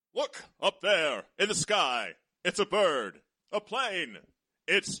Look up there in the sky. It's a bird, a plane.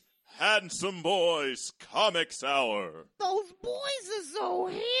 It's Handsome Boys Comics Hour. Those boys are so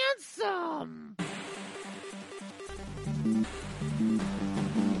handsome.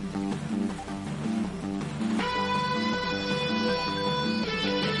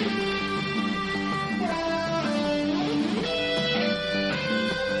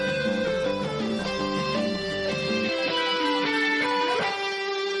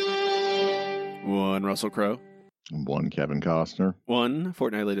 One Russell Crowe. One Kevin Costner. One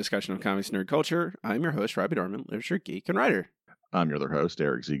fortnightly discussion of comics and nerd culture. I'm your host, Robbie Dorman, literature geek and writer. I'm your other host,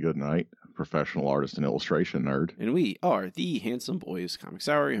 Eric Z. Goodnight, professional artist and illustration nerd. And we are the Handsome Boys Comics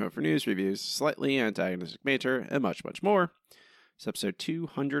Hour, your home for news, reviews, slightly antagonistic banter, and much, much more. It's episode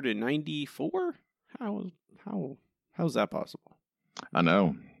 294? How's that possible? I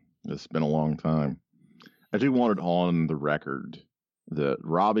know. It's been a long time. I do want it on the record that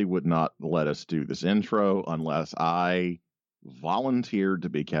Robbie would not let us do this intro unless I volunteered to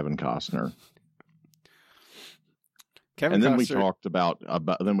be Kevin Costner. Kevin Then Costner,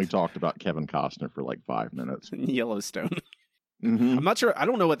 we talked about Kevin Costner for like 5 minutes. Yellowstone. Mm-hmm. I'm not sure. I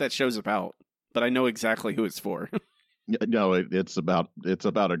don't know what that show's about, but I know exactly who it's for. No, it's about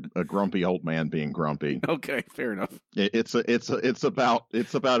a grumpy old man being grumpy. Okay, fair enough. It's about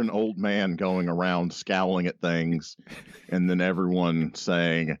an old man going around scowling at things, and then everyone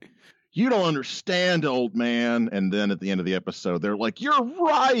saying, "You don't understand, old man." And then at the end of the episode, they're like, "You're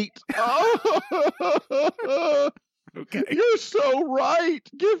right. Okay, You're so right.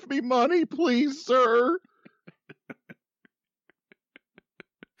 Give me money, please, sir."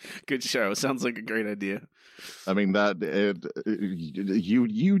 good show. Sounds like a great idea. I mean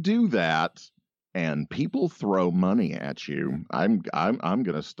you do that, and people throw money at you. I'm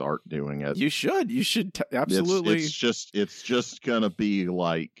gonna start doing it. You should. Absolutely. It's just gonna be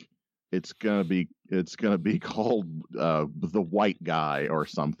like it's gonna be called the white guy or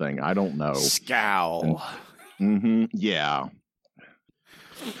something. I don't know. Scowl. Yeah.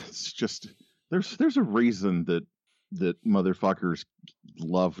 It's just there's a reason that motherfuckers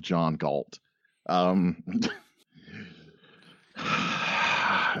love John Galt.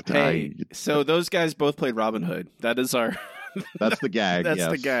 Hey, so those guys both played Robin Hood. That is our. That's the gag. That's yes.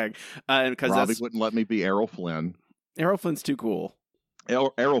 the gag. Because Robbie wouldn't let me be Errol Flynn. Errol Flynn's too cool.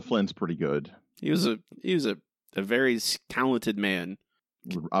 Errol Flynn's pretty good. He was a very talented man.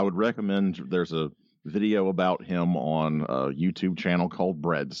 I would recommend. There's a video about him on a YouTube channel called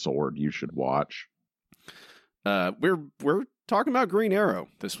Bread Sword. You should watch. We're talking about Green Arrow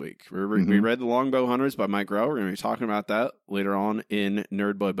this week. We read The Longbow Hunters by Mike Grell. We're going to be talking about that later on in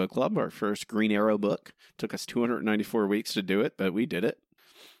Nerd Boy Book Club, our first Green Arrow book. Took us 294 weeks to do it, but we did it.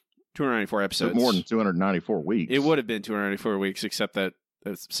 294 episodes. More than 294 weeks. It would have been 294 weeks, except that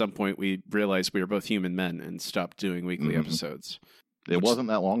at some point we realized we were both human men and stopped doing weekly episodes. It wasn't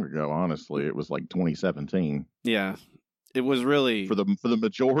that long ago, honestly. It was like 2017. Yeah. It was really for the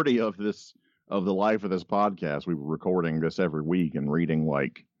majority of the life of this podcast, we were recording this every week and reading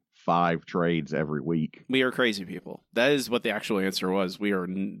like 5 trades every week. We are crazy people. That is what the actual answer was. We are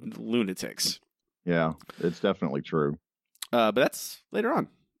lunatics. Yeah, it's definitely true. But that's later on.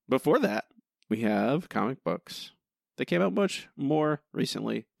 Before that, we have comic books that came out much more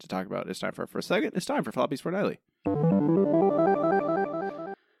recently to talk about. It's time for our first segment. It's time for Floppies Fortnightly.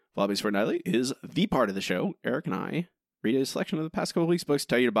 Floppies Fortnightly is the part of the show Eric and I read a selection of the past couple weeks' books,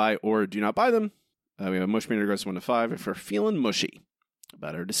 tell you to buy or do not buy them. We have a mush meter goes 1 to 5 if we're feeling mushy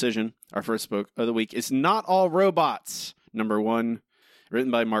about our decision. Our first book of the week is Not All Robots, number 1,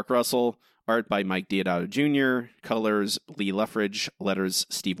 written by Mark Russell, art by Mike Deodato Jr., colors Lee Leffridge, letters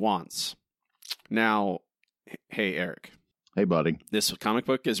Steve Wantz. Now, hey, Eric. Hey, buddy. This comic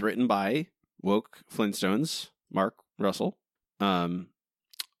book is written by Woke Flintstones, Mark Russell. And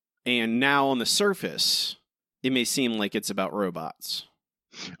now on the surface, it may seem like it's about robots.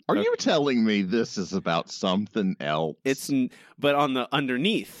 Are you telling me this is about something else? But on the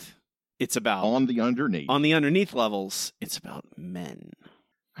underneath, it's about... On the underneath levels, it's about men.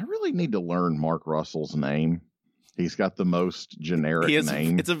 I really need to learn Mark Russell's name. He's got the most generic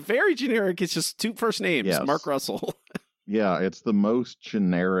name. It's a very generic, it's just 2 first names, yes. Mark Russell. Yeah, it's the most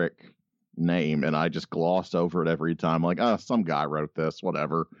generic name, and I just glossed over it every time. Like, some guy wrote this,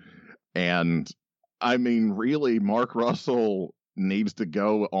 whatever. And... I mean, really, Mark Russell needs to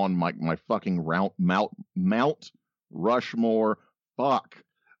go on my fucking Mount Rushmore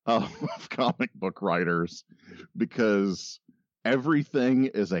of comic book writers, because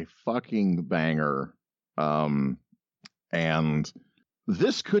everything is a fucking banger. And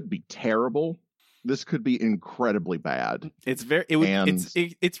this could be terrible, this could be incredibly bad. It's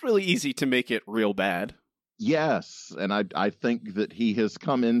really easy to make it real bad. Yes, and I think that he has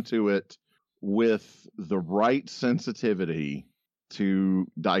come into it with the right sensitivity to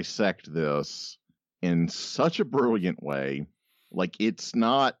dissect this in such a brilliant way. Like, it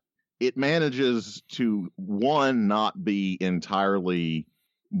manages to, one, not be entirely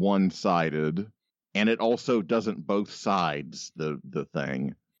one-sided, and it also doesn't both sides the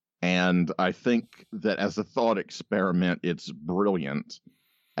thing. And I think that as a thought experiment, it's brilliant,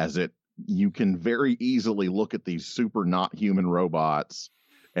 as you can very easily look at these super not human robots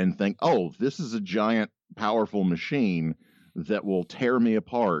and think, oh, this is a giant, powerful machine that will tear me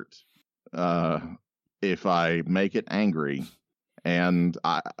apart if I make it angry. And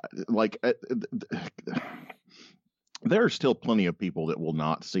there are still plenty of people that will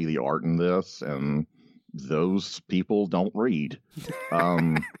not see the art in this, and those people don't read.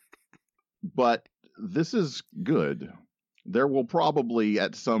 But this is good. There will probably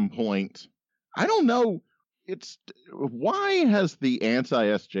at some point, I don't know, why has the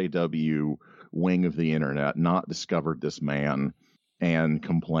anti-SJW wing of the internet not discovered this man and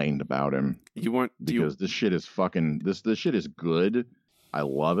complained about him? This shit is this shit is good. I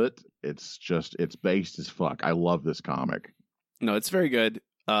love it. It's based as fuck. I love this comic. No, it's very good.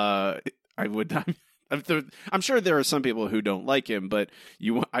 I'm sure there are some people who don't like him, but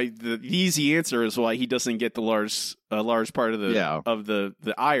the easy answer is why he doesn't get a large part of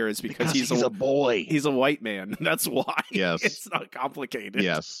the ire is because he's a boy. He's a white man. That's why. Yes, it's not complicated.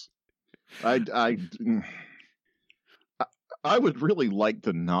 Yes, I would really like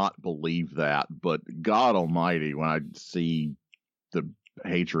to not believe that, but God Almighty, when I see the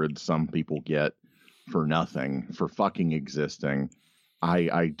hatred some people get for nothing, for fucking existing.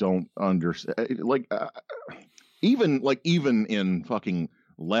 I don't understand. Even in fucking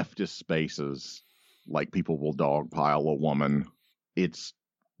leftist spaces, like, people will dogpile a woman. It's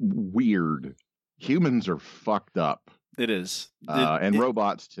weird. Humans are fucked up. It is, and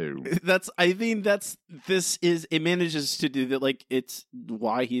robots too. It manages to do that. Like, it's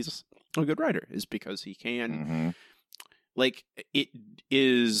why he's a good writer, is because he can, it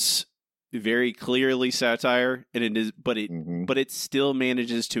is very clearly satire, and but it still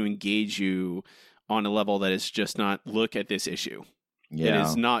manages to engage you on a level that is just not, look at this issue. Yeah. It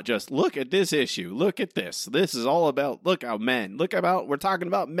is not just, look at this issue, look at this. This is all about, we're talking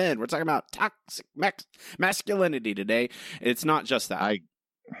about men. We're talking about toxic masculinity today. It's not just that. I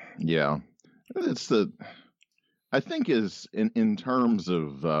think is in terms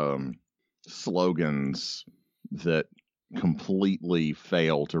of slogans that completely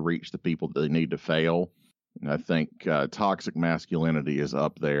fail to reach the people that they need to fail. And I think toxic masculinity is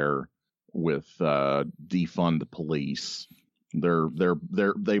up there with defund the police.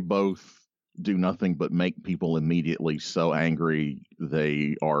 They both do nothing but make people immediately so angry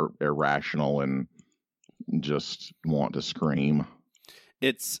they are irrational and just want to scream.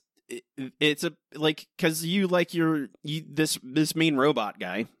 It's because this mean robot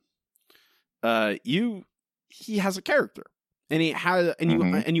guy. He has a character, and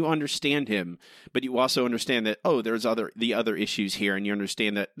you understand him, but you also understand that, there's the other issues here, and you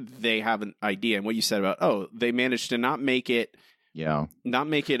understand that they have an idea. And what you said about, they managed to not make it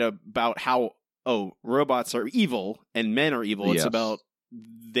about how, robots are evil and men are evil. Yes. It's about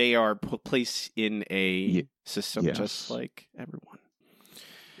they are placed in a system just like everyone.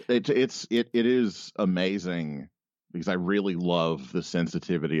 It is amazing, because I really love the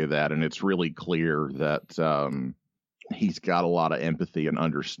sensitivity of that, and it's really clear that he's got a lot of empathy and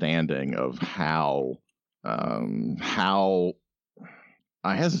understanding of how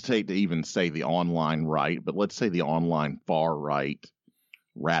I hesitate to even say the online right, but let's say the online far right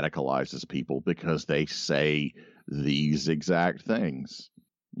radicalizes people because they say these exact things,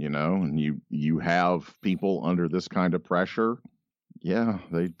 and you have people under this kind of pressure. Yeah,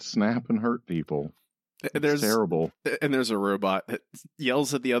 they snap and hurt people. It's terrible. And there's a robot that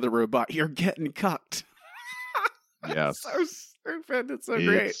yells at the other robot, "You're getting cucked." Yes. So stupid. It's so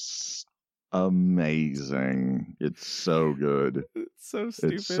great. It's amazing. It's so good. It's so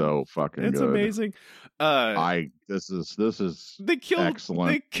stupid. It's so fucking good. It's amazing. This is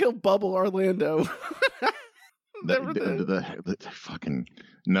excellent. They killed Bubble Orlando. They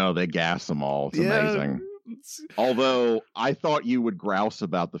gas them all. It's amazing. Although I thought you would grouse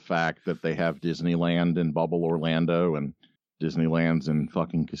about the fact that they have Disneyland in Bubble Orlando and Disneyland's in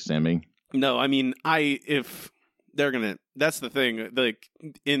fucking Kissimmee. No, I mean, if they're gonna, that's the thing. Like,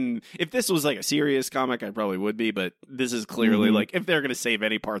 if this was like a serious comic, I probably would be. But this is clearly like, if they're gonna save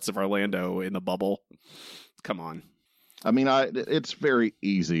any parts of Orlando in the bubble, come on. I mean, it's very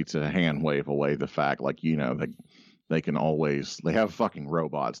easy to hand wave away the fact, like, they can always, they have fucking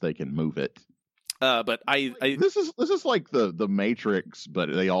robots, they can move it. But I This is like the Matrix,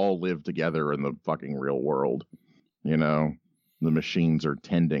 but they all live together in the fucking real world. The machines are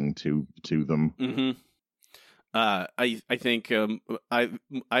tending to them. mm-hmm. I think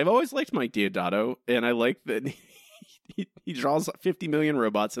I've always liked Mike Deodato, and I like that he draws 50 million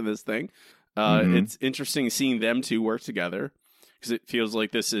robots in this thing. It's interesting seeing them two work together because it feels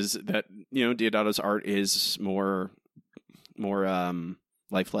like this is that Deodato's art is more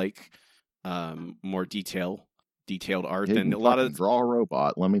lifelike, more detailed art He than can a lot fucking of draw a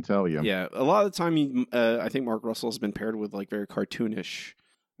robot. Let me tell you. Yeah, a lot of the time, I think Mark Russell has been paired with like very cartoonish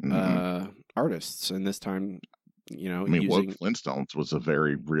artists, and this time, I mean, using... Woke Flintstones was a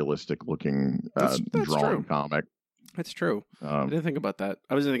very realistic looking That's drawing true. comic. That's true. I didn't think about that.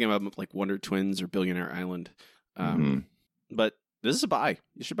 I was thinking about like Wonder Twins or Billionaire Island. But this is a buy.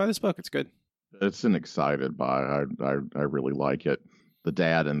 You should buy this book. It's good. It's an excited buy. I really like it. The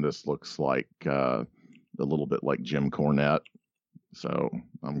dad in this looks like a little bit like Jim Cornette, so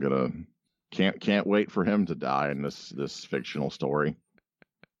I'm can't wait for him to die in this fictional story.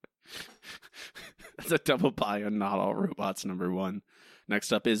 That's a double buy on Not All Robots #1.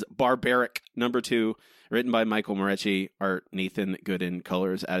 Next up is Barbaric #2, written by Michael Moretti, art Nathan Gooden,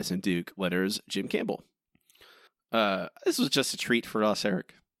 colors Addison Duke, letters Jim Campbell. This was just a treat for us,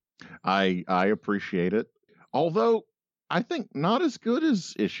 Eric. I appreciate it, although I think not as good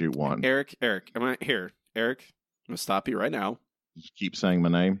as issue 1. Eric, Eric, I'm gonna stop you right now. You keep saying my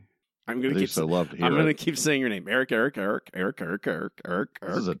name. I'm gonna keep keep saying your name, Eric.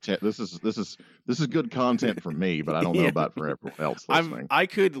 This is good content for me, but I don't know about for everyone else listening. I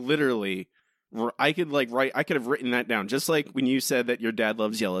could have written that down, just like when you said that your dad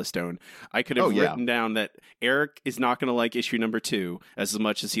loves Yellowstone. I could have written down that Eric is not going to like issue *2 as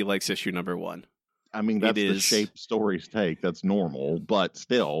much as he likes issue #1. I mean, that's the shape stories take. That's normal, but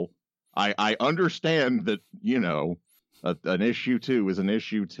still, I understand that an issue 2 is an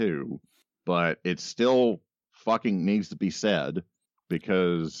issue 2, but it still fucking needs to be said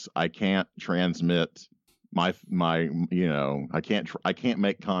because I can't transmit my I can't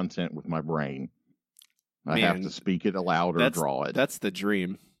make content with my brain. I have to speak it aloud or draw it. That's the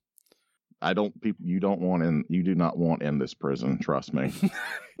dream. You do not want in this prison, trust me.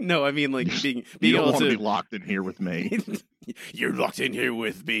 No, I mean like being you don't able want to be locked in here with me. You're locked in here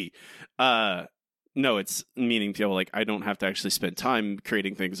with me. No, it's meaning to like I don't have to actually spend time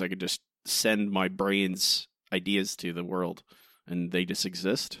creating things. I could just send my brain's ideas to the world, and they just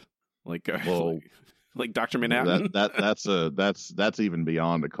exist. Like Dr. Manhattan. That's even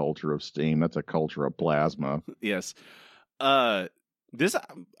beyond a culture of steam. That's a culture of plasma. Yes. This,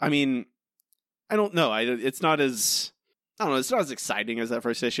 I mean, I don't know. It's not as exciting as that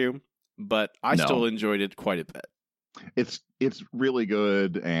first issue, but I still enjoyed it quite a bit. It's really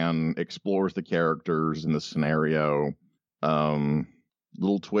good and explores the characters and the scenario.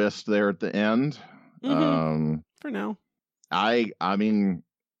 Little twist there at the end. For now, I mean,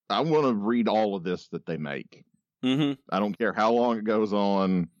 I want to read all of this that they make. I don't care how long it goes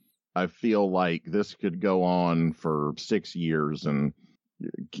on. I feel like this could go on for 6 years and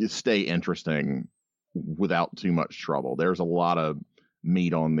stay interesting without too much trouble. There's a lot of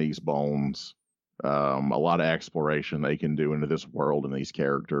meat on these bones. A lot of exploration they can do into this world and these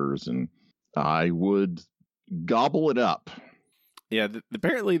characters, and I would gobble it up. Yeah,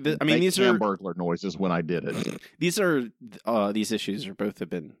 apparently, these are Hamburglar noises when I did it. These issues have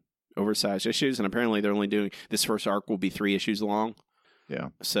been oversized issues, and apparently they're only doing this first arc will be 3 issues long. Yeah.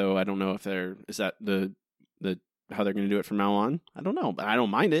 So I don't know if is that the how they're going to do it from now on. I don't know, but I don't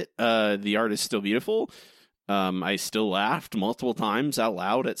mind it. The art is still beautiful. I still laughed multiple times out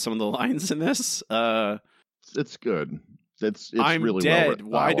loud at some of the lines in this. It's good. It's I'm really dead.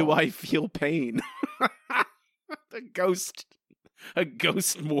 well Why do I feel pain? A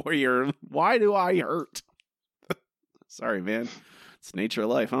ghost warrior. Why do I hurt? Sorry, man. It's nature of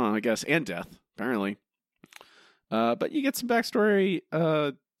life, huh? I guess, and death, apparently. But you get some backstory,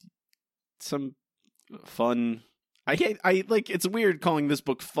 some fun. I like. It's weird calling this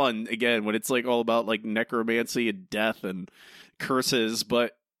book fun again when it's like all about like necromancy and death and curses,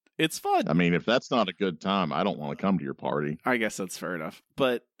 but it's fun. I mean, if that's not a good time, I don't want to come to your party. I guess that's fair enough.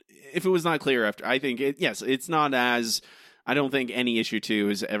 But if it was not clear after, I think it's not as. I don't think any issue 2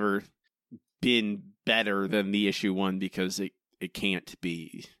 has ever been better than the issue 1 because it can't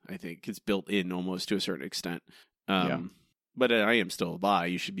be. I think it's built in almost to a certain extent. But I am still a buy.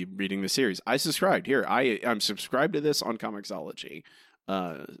 You should be reading the series. I subscribed here. I'm subscribed to this on Comixology.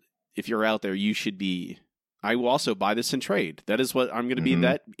 If you're out there, you should be I will also buy this in trade. That is what I'm going to be,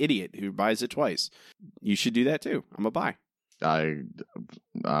 that idiot who buys it twice. You should do that too. I'm a buy. They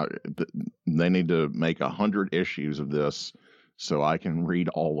need to make 100 issues of this so I can read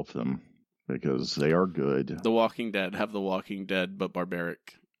all of them because they are good. The Walking Dead, have The Walking Dead, but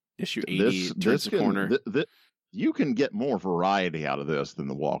barbaric. Issue 80 turns the corner. You can get more variety out of this than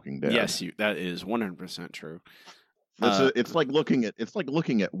The Walking Dead. Yes, that is 100% true. It's like looking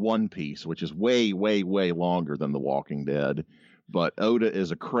at One Piece, which is way, way, way longer than The Walking Dead. But Oda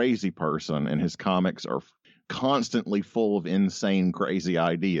is a crazy person, and his comics are constantly full of insane, crazy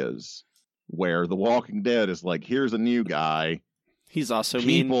ideas. Where The Walking Dead is like, here's a new guy. He's also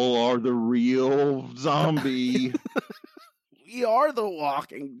people are the real zombie. We are The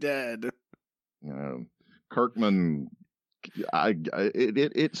Walking Dead. You know, Kirkman.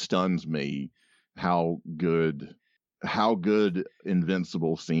 It stuns me how good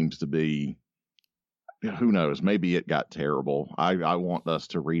Invincible seems to be. Who knows? Maybe it got terrible. I want us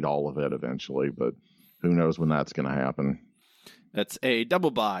to read all of it eventually, but who knows when that's going to happen. That's a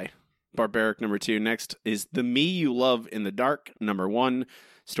double buy. Barbaric number 2. Next is The Me You Love in the Dark number 1.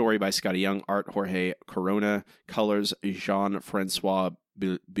 Story by Scotty Young. Art Jorge Corona. Colors Jean-Francois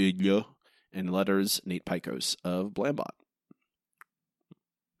Beaulieu. And letters Nate Picos of Blambot.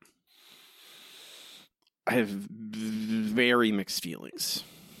 I have very mixed feelings.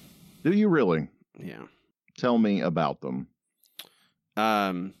 Do you really? Yeah. Tell me about them.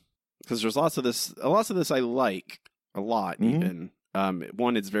 Because there's lots of this I like a lot. Even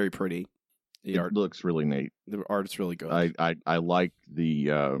one, it's very pretty. It looks really neat. The art's really good. I like the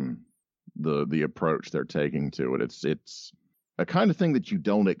approach they're taking to it. It's a kind of thing that you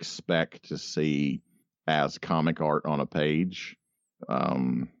don't expect to see as comic art on a page.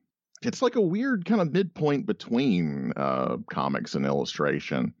 It's like a weird kind of midpoint between comics and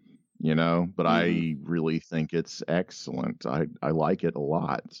illustration, you know, but I really think it's excellent. I like it a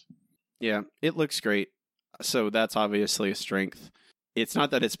lot. Yeah, it looks great. So that's obviously a strength. It's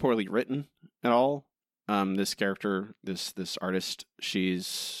not that it's poorly written at all. This character, this artist,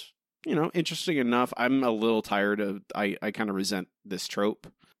 she's, you know, interesting enough. I'm a little tired of, I kind of resent this trope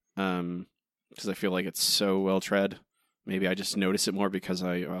because I feel like it's so well tread. Maybe I just notice it more because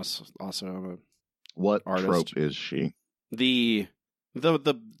I also am a What artist. trope is she? The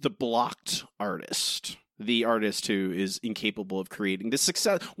blocked artist. The artist who is incapable of creating this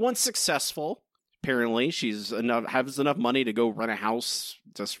success. Once successful, apparently has enough money to go rent a house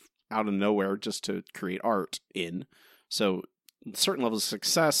just out of nowhere just to create art in. So certain levels of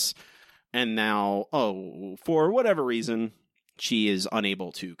success, and now, for whatever reason, she is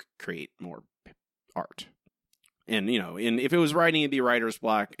unable to create more art. And, you know, if it was writing, it'd be writer's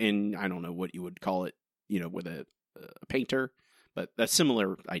block, and I don't know what you would call it, you know, with a painter, but that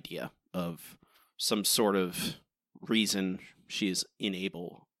similar idea of some sort of reason she is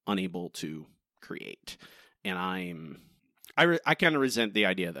unable to create. And I kind of resent the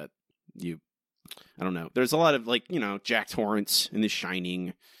idea that I don't know. There's a lot of, like, you know, Jack Torrance in The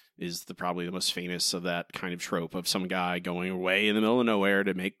Shining is probably the most famous of that kind of trope of some guy going away in the middle of nowhere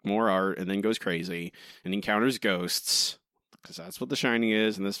to make more art and then goes crazy and encounters ghosts, because that's what The Shining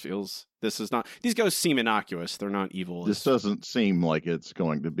is. And these ghosts seem innocuous. They're not evil. This doesn't seem like it's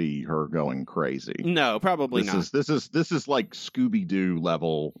going to be her going crazy. No, probably not. This is like Scooby-Doo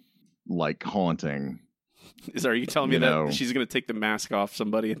level, like, haunting. Are you telling me that she's going to take the mask off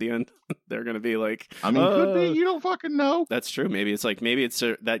somebody at the end? They're going to be like, I mean, could be. You don't fucking know. That's true. Maybe it's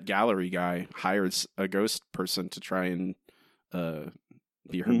that gallery guy hires a ghost person to try and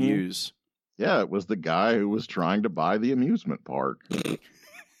be her muse. Yeah, it was the guy who was trying to buy the amusement park.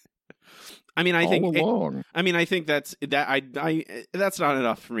 I mean, I think that's not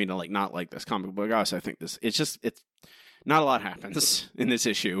enough for me to not like this comic book. I think it's not a lot happens in this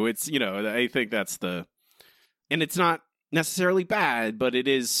issue. It's, you know, I think and it's not necessarily bad, but it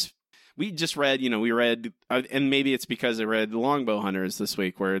is. We just read, and maybe it's because I read Longbow Hunters this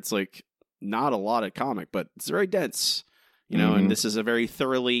week, where it's like not a lot of comic, but it's very dense, you know, and this is a very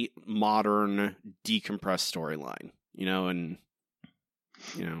thoroughly modern, decompressed storyline, you know, and,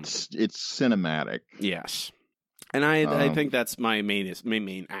 you know, it's cinematic. Yes. And I think that's my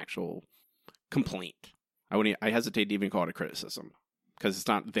main actual complaint. I hesitate to even call it a criticism because it's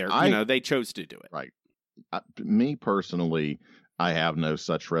not their, they chose to do it. Right. Me personally, I have no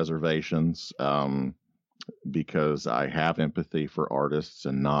such reservations because I have empathy for artists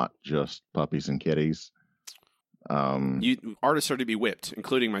and not just puppies and kitties. Artists are to be whipped,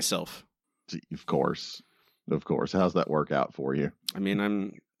 including myself. Of course. How's that work out for you? I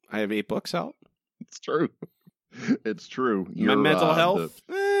mean, I have 8 books out. It's true. It's true. My mental health.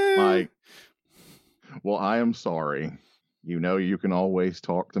 Well, I am sorry. You know you can always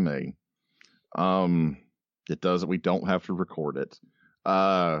talk to me. It doesn't. We don't have to record it.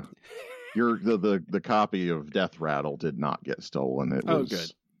 The copy of Death Rattle did not get stolen. It was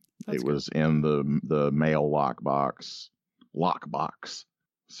good. It was in the mail lockbox,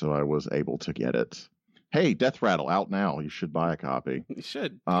 so I was able to get it. Hey, Death Rattle out now. You should buy a copy. You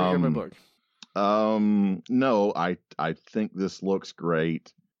should. Get my book. No, I think this looks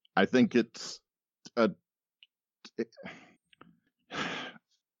great. I think it's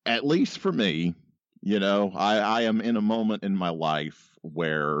at least for me, I am in a moment in my life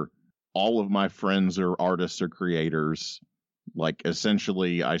where all of my friends are artists or creators. Like,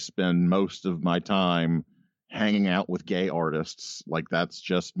 essentially, I spend most of my time hanging out with gay artists. Like, that's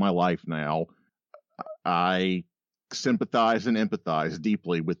just my life now. I sympathize and empathize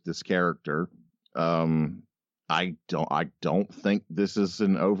deeply with this character. I don't think this is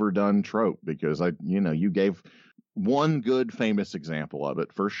an overdone trope, because you gave one good famous example of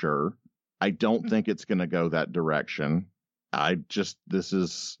it for sure. I don't think it's going to go that direction. This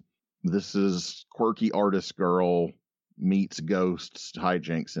is quirky artist girl meets ghosts,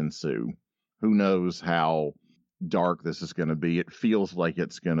 hijinks ensue. Who knows how dark this is going to be? It feels like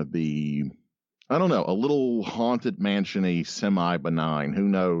it's going to be, I don't know, a little haunted mansion-y, semi-benign. Who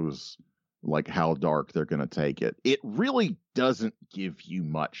knows, like, how dark they're going to take it. It really doesn't give you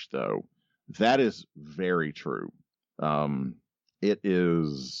much, though. That is very true. It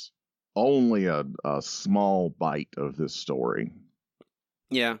is only a small bite of this story.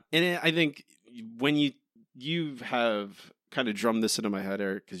 Yeah, and I think when you have kind of drummed this into my head,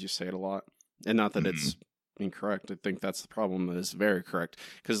 Eric, because you say it a lot, and not that it's incorrect. I think that's the problem. It's very correct.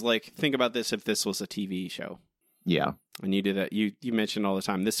 Because, like, think about this if this was a TV show. Yeah. And you did that. You mentioned all the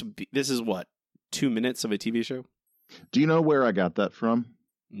time. This is what, 2 minutes of a TV show? Do you know where I got that from?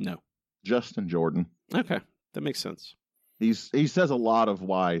 No. Justin Jordan. Okay, that makes sense. He says a lot of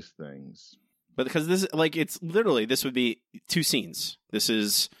wise things. But because this, like, it's literally, this would be 2 scenes.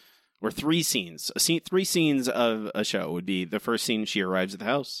 Or 3 scenes. 3 scenes of a show would be the first scene, she arrives at the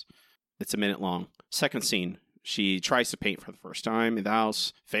house. It's a minute long. Second scene, she tries to paint for the first time in the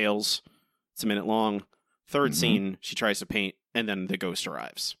house, fails. It's a minute long. Third scene, she tries to paint, and then the ghost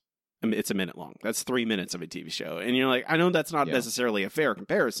arrives. I mean, it's a minute long. That's 3 minutes of a TV show. And you're like, I know that's not necessarily a fair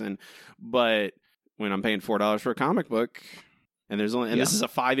comparison, but when I'm paying $4 for a comic book, and this is a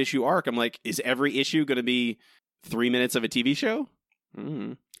 5-issue arc, I'm like, is every issue going to be 3 minutes of a TV show?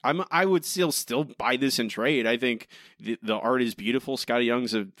 I would still buy this in trade. I think the art is beautiful. Scotty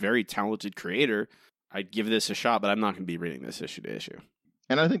Young's a very talented creator. I'd give this a shot, but I'm not going to be reading this issue to issue.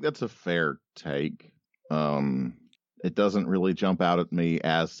 And I think that's a fair take. It doesn't really jump out at me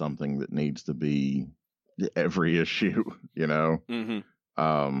as something that needs to be every issue,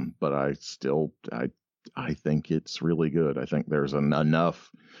 But I think it's really good. I think there's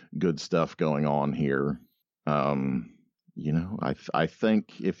enough good stuff going on here. I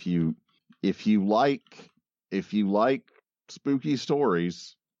think if you like spooky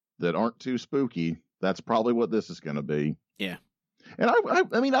stories that aren't too spooky, that's probably what this is going to be. Yeah. And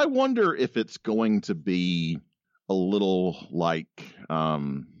I wonder if it's going to be a little like,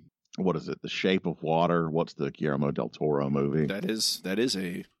 what is it? The Shape of Water. What's the Guillermo del Toro movie? That is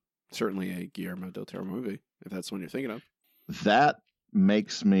certainly a Guillermo del Toro movie, if that's one you're thinking of. That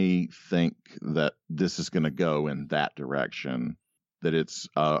makes me think that this is going to go in that direction, that it's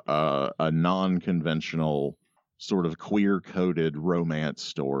a non-conventional sort of queer-coded romance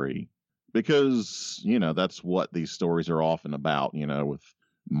story, because that's what these stories are often about, with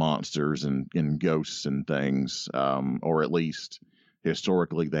monsters and ghosts and things, or at least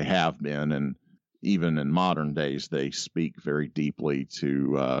historically they have been, and even in modern days they speak very deeply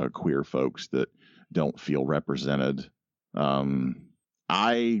to queer folks that don't feel represented.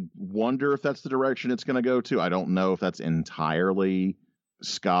 I wonder if that's the direction it's going to go to. I don't know if that's entirely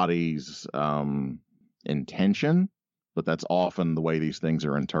Scotty's intention, but that's often the way these things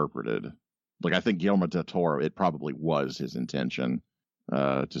are interpreted. Like, I think Guillermo del Toro, it probably was his intention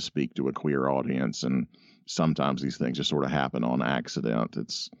to speak to a queer audience, and sometimes these things just sort of happen on accident.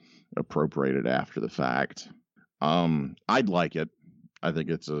 It's appropriated after the fact. I'd like it. I think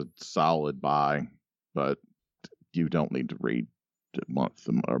it's a solid buy, but you don't need to read month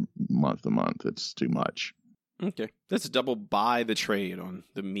to month. It's too much. Okay. That's a double buy the trade on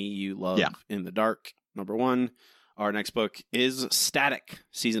the Me You Love in the Dark, #1. Our next book is Static,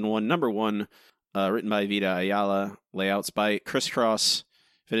 Season 1, #1, written by Vita Ayala, layouts by Chris Cross,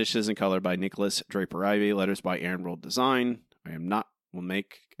 finishes and color by Nicholas Draper-Ivey, letters by Aaron World Design. Will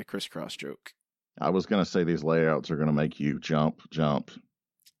make a Chris Cross joke. I was going to say these layouts are going to make you jump.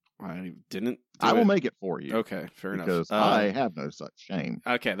 I didn't I will make it for you. Okay, fair enough. Because I have no such shame.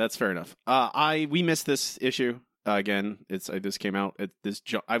 Okay, that's fair enough. We missed this issue again. This came out at this.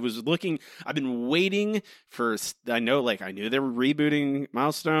 I was looking. I've been waiting for. I knew they were rebooting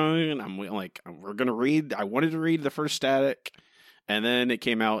Milestone. And I'm like, we're gonna read. I wanted to read the first Static, and then it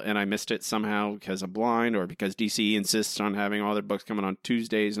came out, and I missed it somehow because I'm blind, or because DC insists on having all their books coming on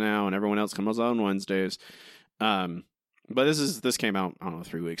Tuesdays now, and everyone else comes on Wednesdays. But this came out, I don't know,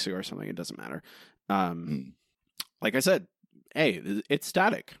 3 weeks ago or something. It doesn't matter. Like I said, hey, it's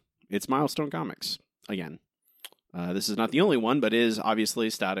Static. It's Milestone Comics again. This is not the only one, but is obviously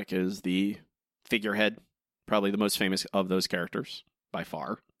Static is the figurehead, probably the most famous of those characters by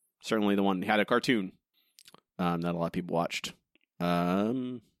far. Certainly the one that had a cartoon that a lot of people watched.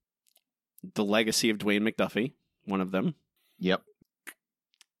 The Legacy of Dwayne McDuffie, one of them. Yep.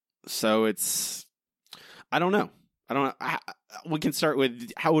 So I don't know. We can start with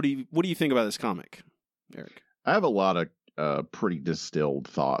what do you think about this comic, Eric? I have a lot of pretty distilled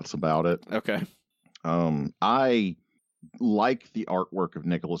thoughts about it. Okay. I like the artwork of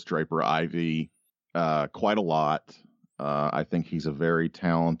Nicholas Draper Ivy quite a lot. I think he's a very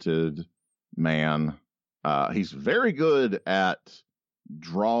talented man. He's very good at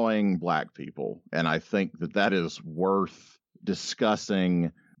drawing Black people, and I think that is worth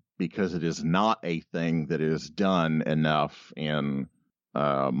discussing because it is not a thing that is done enough in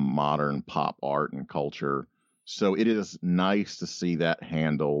modern pop art and culture. So it is nice to see that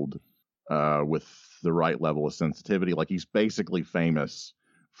handled with the right level of sensitivity. Like, he's basically famous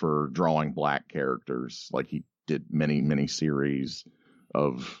for drawing Black characters. Like, he did many series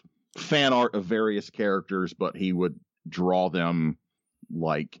of fan art of various characters, but he would draw them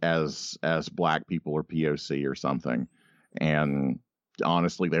like as Black people or POC or something. And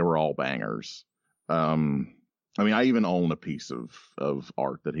honestly, they were all bangers. I mean, I even own a piece of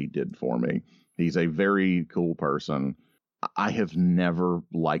art that he did for me. He's a very cool person. I have never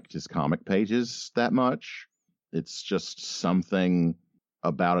liked his comic pages that much. It's just something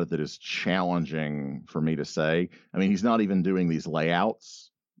about it that is challenging for me to say. I mean, he's not even doing these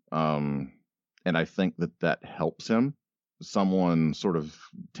layouts. And I think that helps him. Someone sort of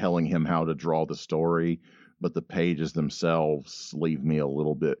telling him how to draw the story, but the pages themselves leave me a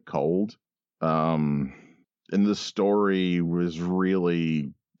little bit cold. And the story was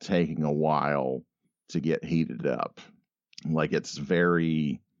really taking a while to get heated up. Like, it's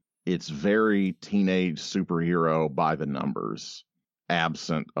very teenage superhero by the numbers,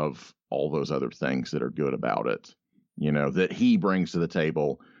 absent of all those other things that are good about it, that he brings to the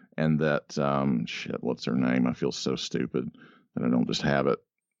table. And that, what's her name? I feel so stupid that I don't just have it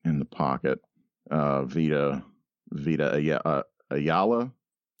in the pocket. Vita Ayala.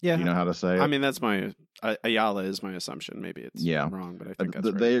 Yeah. Do you know how to say it? I mean, that's my, Ayala is my assumption. Maybe it's wrong, but I think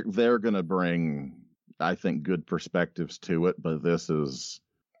that's right. They're going to bring, I think, good perspectives to it, but this is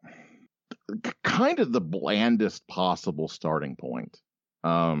kind of the blandest possible starting point.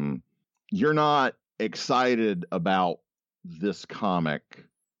 You're not excited about this comic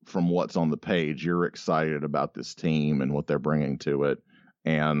from what's on the page. You're excited about this team and what they're bringing to it.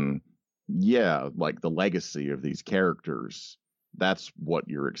 And yeah, like the legacy of these characters, that's what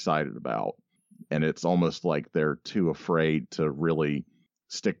you're excited about. And it's almost like they're too afraid to really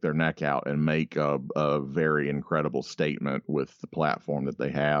stick their neck out and make a very incredible statement with the platform that they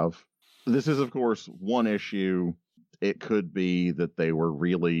have. This is, of course, one issue. It could be that they were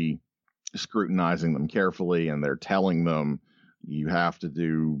really scrutinizing them carefully, and they're telling them, you have to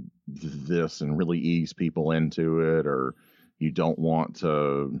do this and really ease people into it, or you don't want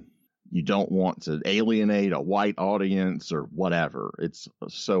to alienate a white audience or whatever. It's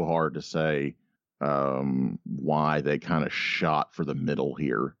so hard to say why they kind of shot for the middle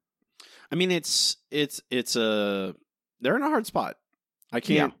here. I mean, they're in a hard spot. I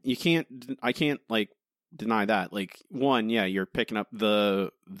can't like deny that. Like, one, yeah, you're picking up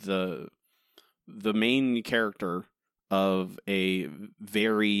the main character of a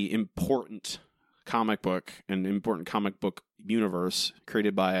very important comic book, an important comic book universe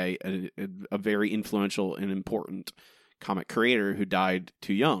created by a very influential and important comic creator who died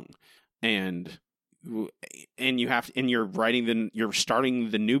too young. And you're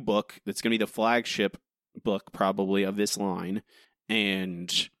starting the new book that's going to be the flagship book probably of this line,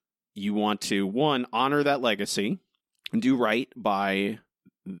 and you want to, one, honor that legacy and do right by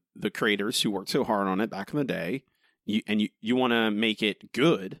the creators who worked so hard on it back in the day. You want to make it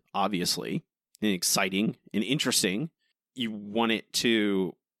good, obviously, and exciting and interesting. You want it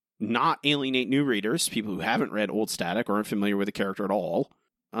to not alienate new readers, people who haven't read old Static or aren't familiar with the character at all.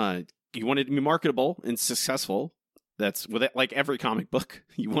 You want it to be marketable and successful, That's with it, like every comic book.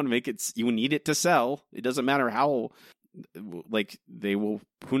 You want to make it. You need it to sell. It doesn't matter how. Like they will.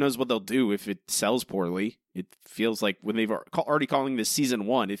 Who knows what they'll do if it sells poorly? It feels like when they've already calling this season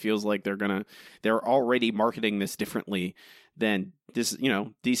 1, it feels like they're already marketing this differently than this.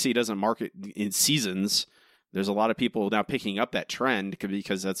 DC doesn't market in seasons. There's a lot of people now picking up that trend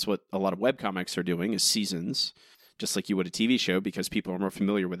because that's what a lot of webcomics are doing is seasons, just like you would a TV show, because people are more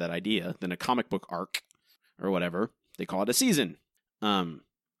familiar with that idea than a comic book arc or whatever. They call it a season. But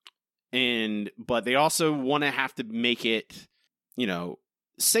they also want to have to make it,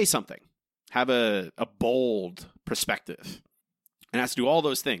 say something, have a bold perspective, and has to do all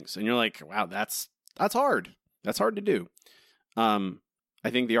those things. And you're like, wow, that's hard. That's hard to do. I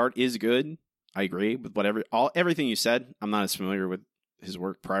think the art is good. I agree with everything you said. I'm not as familiar with his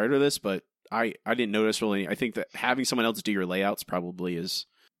work prior to this, but I didn't notice really. I think that having someone else do your layouts probably is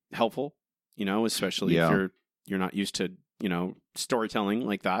helpful, especially if you're not used to, storytelling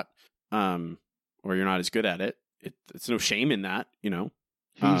like that, or you're not as good at it. It's no shame in that,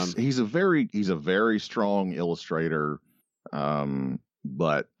 He's a very strong illustrator,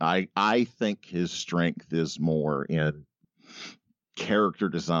 but I think his strength is more in character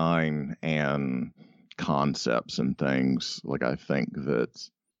design and concepts and things. Like I think that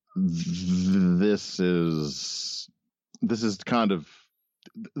this is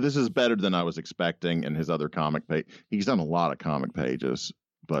better than I was expecting in his other comic page. He's done a lot of comic pages,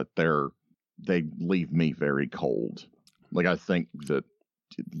 but they leave me very cold. Like I think that,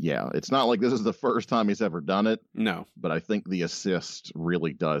 it's not like this is the first time he's ever done it. No, but I think the assist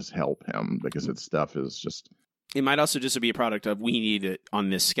really does help him because its stuff is just. It might also just be a product of we need it on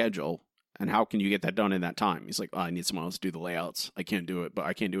this schedule, and how can you get that done in that time? He's like, I need someone else to do the layouts. I can't do it, but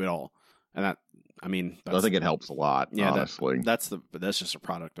I can't do it all. And that, I think it helps a lot. Yeah, honestly, that's just a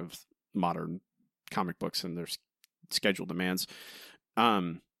product of modern comic books and their schedule demands.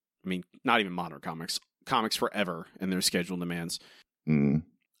 Not even modern comics forever and their schedule demands.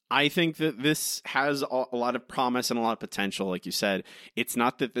 I think that this has a lot of promise and a lot of potential. Like you said, it's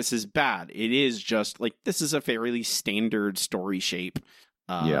not that this is bad. It is just like, this is a fairly standard story shape.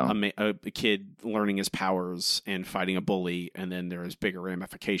 A kid learning his powers and fighting a bully, and then there's bigger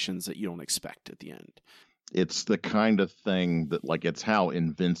ramifications that you don't expect at the end. It's the kind of thing that, like, it's how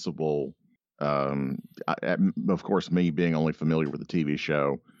Invincible, of course, me being only familiar with the TV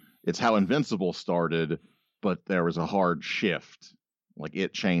show, it's how Invincible started, but there was a hard shift. Like,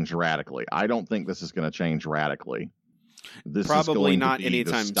 it changed radically. I don't think this is going to change radically. This probably is going not to be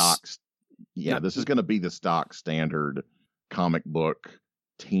anytime. This is going to be the stock standard comic book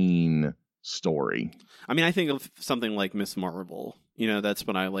teen story. I think of something like Miss Marvel. That's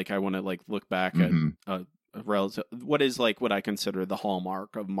when I want to look back at a relative. What is what I consider the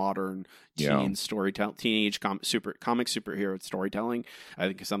hallmark of modern teen storytelling, teenage comic superhero storytelling. I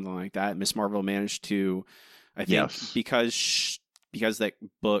think something like that. Miss Marvel managed to. I think because that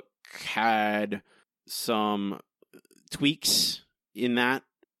book had some tweaks in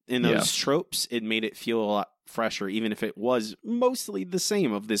those tropes, it made it feel a lot fresher, even if it was mostly the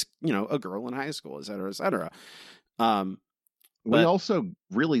same of this, a girl in high school, et cetera, et cetera. We also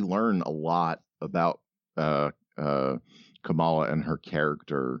really learn a lot about Kamala and her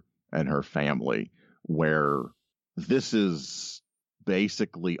character and her family, where this is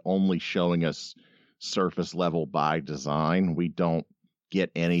basically only showing us surface level by design. We don't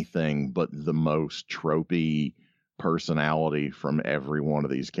get anything but the most tropey personality from every one of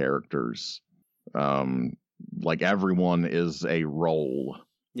these characters. Like, everyone is a role.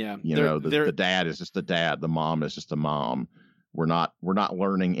 Yeah. The dad is just the dad. The mom is just a mom. We're not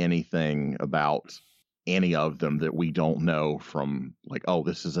learning anything about any of them that we don't know from, like, oh,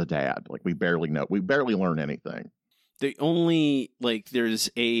 this is a dad. Like, we barely learn anything. The only, there's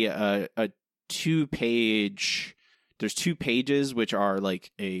a 2-page, there's 2 pages which are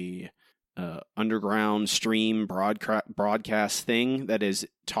like a underground stream broadcast thing that is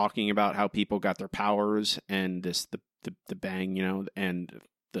talking about how people got their powers and the bang, and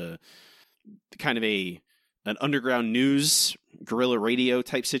the kind of an underground news guerrilla radio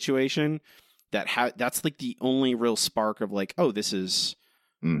type situation that's like the only real spark of like, oh, this is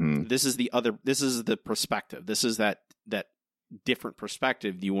the perspective. This is that different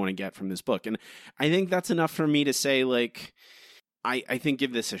perspective you want to get from this book. And I think that's enough for me to say, like, I think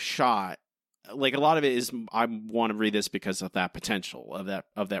give this a shot. Like, a lot of it is I want to read this because of that potential,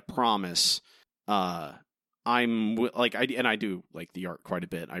 of that promise. I'm like, I do like the art quite a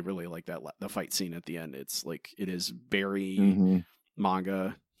bit. I really like the fight scene at the end. It's like, it is very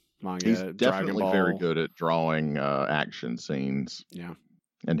manga. He's Dragon definitely Ball. very good at drawing action scenes. Yeah.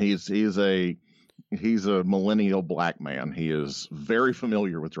 And he's a He's a millennial black man. He is very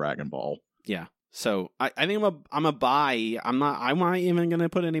familiar with Dragon Ball. Yeah. So I think I'm a buy. I'm not even gonna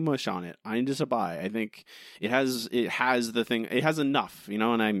put any mush on it. I'm just a buy. I think it has the thing. It has enough,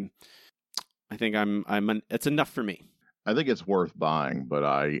 and it's enough for me. I think it's worth buying, but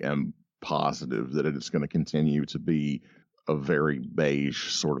I am positive that it's going to continue to be a very beige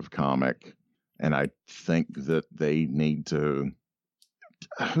sort of comic. And I think that they need to,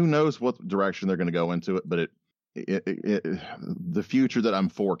 who knows what direction they're going to go into it, but the future that I'm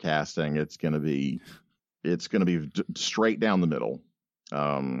forecasting, it's going to be straight down the middle.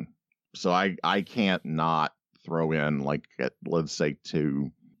 So I can't not throw in like let's say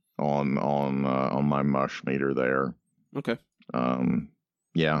 2 on my mush meter there. Okay.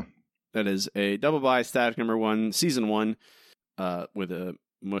 Yeah. That is a double buy, static number 1, season 1, with a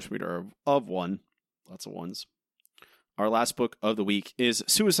mush meter of 1. Lots of ones. Our last book of the week is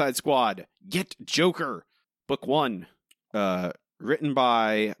Suicide Squad, Get Joker, Book 1. Written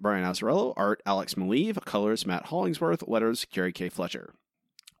by Brian Azzarello, art Alex Maleev, colors Matt Hollingsworth, letters Carrie K. Fletcher.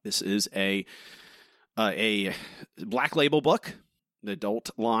 This is a Black Label book, the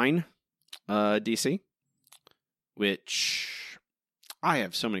adult line, DC, which I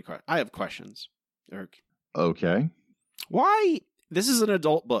have so many questions. I have questions, Eric. Okay. Why? This is an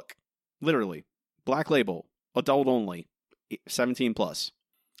adult book, literally. Black Label, adult only, 17 plus.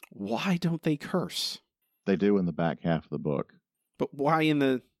 Why don't they curse? They do in the back half of the book. But why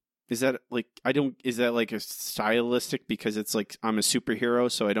is that like a stylistic because it's like I'm a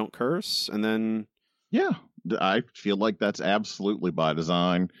superhero so I don't curse? And then yeah, I feel like that's absolutely by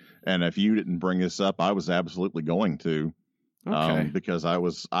design. And if you didn't bring this up, I was absolutely going to. Okay. Because I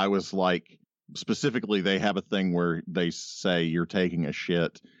was like, specifically they have a thing where they say you're taking a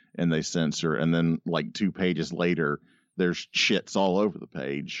shit and they censor, and then like 2 pages later there's shits all over the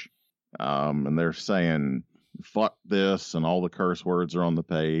page, and they're saying fuck this and all the curse words are on the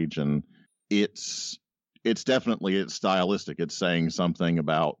page, and it's definitely stylistic. It's saying something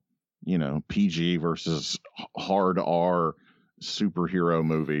about PG versus hard R superhero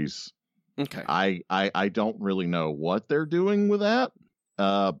movies. Okay. I don't really know what they're doing with that,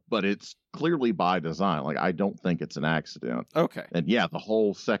 but it's clearly by design. Like, I don't think it's an accident. Okay. And yeah, the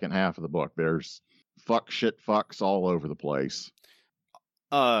whole second half of the book, there's fuck, shit, fucks all over the place.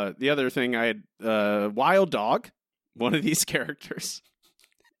 The other thing I had, Wild Dog, one of these characters,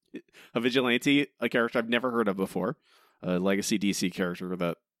 a vigilante, a character I've never heard of before, a legacy DC character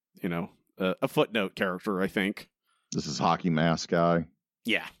that, a footnote character, I think. This is Hockey Mask Guy.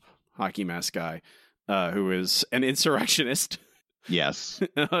 Yeah. Hockey Mask Guy, who is an insurrectionist. Yes.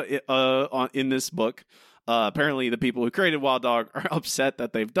 In this book. Apparently the people who created Wild Dog are upset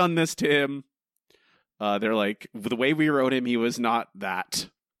that they've done this to him. They're like, the way we wrote him, he was not that.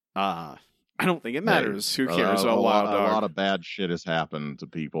 I don't think it matters. Who cares about Wild Dog? A lot of bad shit has happened to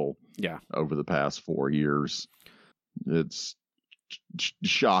people over the past 4 years. It's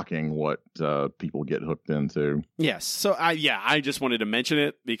shocking what people get hooked into. Yes. So I just wanted to mention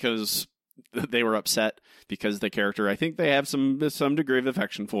it because they were upset because the character I think they have some degree of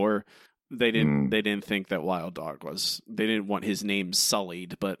affection for. They didn't think that Wild Dog was, they didn't want his name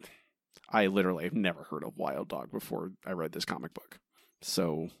sullied, but I literally have never heard of Wild Dog before I read this comic book.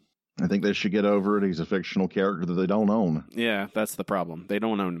 So I think they should get over it. He's a fictional character that they don't own. Yeah, that's the problem. They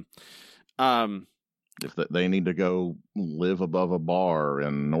don't own him. If they need to go live above a bar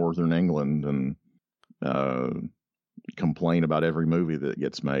in northern England and complain about every movie that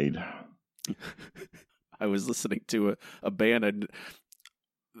gets made. I was listening to a band, and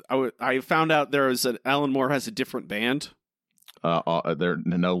I found out Alan Moore has a different band. They're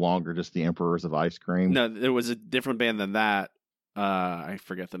no longer just the Emperors of Ice Cream. No, there was a different band than that. I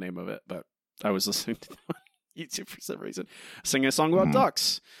forget the name of it, but I was listening to them on YouTube for some reason, singing a song about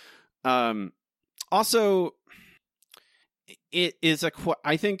ducks. Also, it is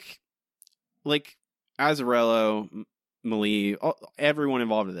I think, like Azzarello, Maleev, everyone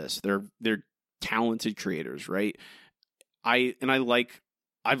involved in this, they're talented creators, right? I've liked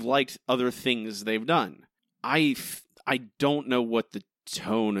other things they've done. I don't know what the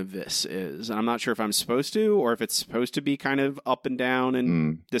tone of this is, and I'm not sure if I'm supposed to, or if it's supposed to be kind of up and down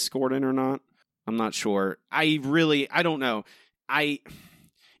and discordant or not. I'm not sure. I don't know. I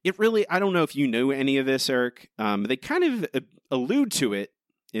don't know if you know any of this, Eric. They kind of allude to it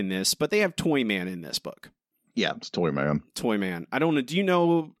in this, but they have Toyman in this book. Yeah, it's Toyman. Toyman. I don't know. Do you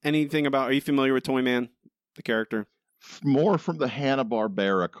know anything about, are you familiar with Toyman, the character? More from the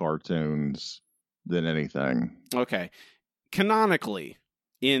Hanna-Barbera cartoons than anything. Okay. Canonically,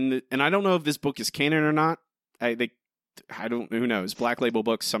 and I don't know if this book is canon or not. They who knows? Black Label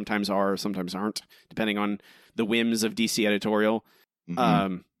books sometimes are, sometimes aren't, depending on the whims of DC editorial.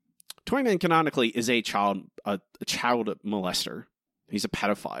 Mhm. Toyman canonically is a child molester. He's a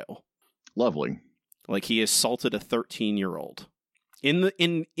pedophile. Lovely. Like, he assaulted a 13-year-old in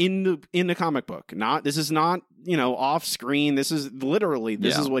the comic book. This is not, off screen. This is literally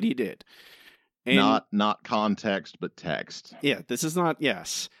is what he did. And not context, but text. yeah, this is not,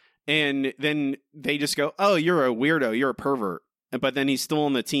 yes. And then they just go, "Oh, you're a weirdo, you're a pervert." But then he's still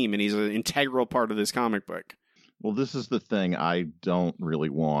on the team, and he's an integral part of this comic book. Well, this is the thing I don't really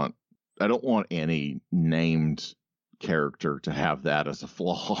want. I don't want any named character to have that as a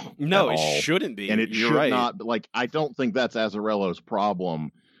flaw. No, at it all. shouldn't be. And it You're should right. not. Like, I don't think that's Azzarello's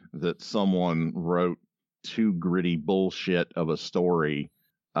problem that someone wrote too gritty bullshit of a story.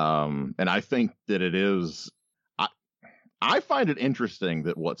 And I think that it is. I find it interesting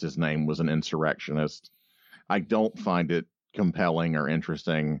that what's his name was an insurrectionist. I don't find it compelling or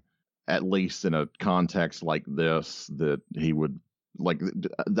interesting, at least in a context like this, that he would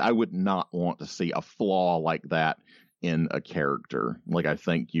I would not want to see a flaw like that in a character. Like, I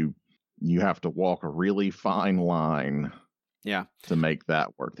think you have to walk a really fine line, to make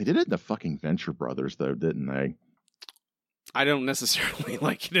that work. They did it in the fucking Venture Brothers, though, didn't they? I don't necessarily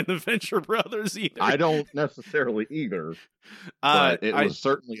like it in the Venture Brothers either. I don't necessarily either, but it was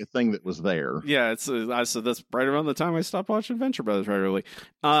certainly a thing that was there. Yeah, so that's right around the time I stopped watching Venture Brothers regularly.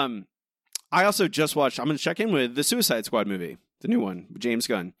 I also just watched. I'm going to check in with the Suicide Squad movie, the new one, James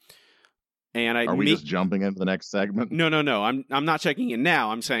Gunn. And are we just jumping into the next segment? No. I'm not checking in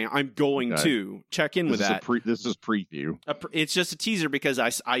now. I'm saying I'm going to check in with that. This is preview. It's just a teaser because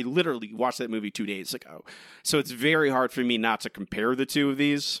I literally watched that movie 2 days ago, so it's very hard for me not to compare the two of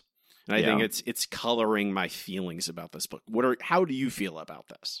these. And I think it's coloring my feelings about this book. How do you feel about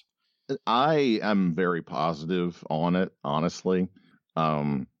this? I am very positive on it, honestly.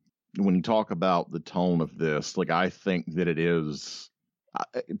 When you talk about the tone of this, like, I think that it is.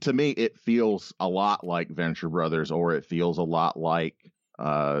 To me, it feels a lot like Venture Brothers, or it feels a lot like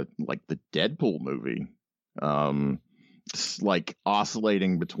the Deadpool movie. It's like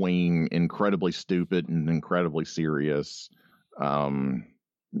oscillating between incredibly stupid and incredibly serious.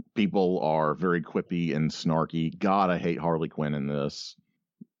 People are very quippy and snarky. God, I hate Harley Quinn in this.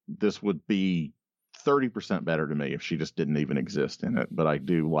 This would be 30% better to me if she just didn't even exist in it. But I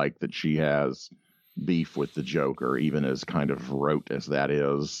do like that she has beef with the Joker, even as kind of rote as that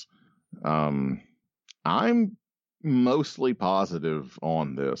is. I'm mostly positive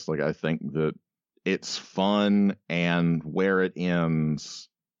on this. Like, I think that it's fun, and where it ends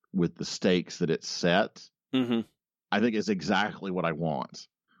with the stakes that it's set, I think is exactly what I want.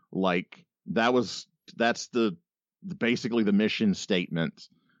 Like, that's basically the mission statement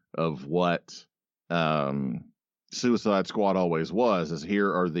of what Suicide Squad always was, is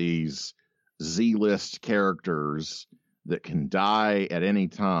here are these Z-list characters that can die at any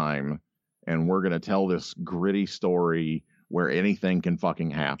time, and we're going to tell this gritty story where anything can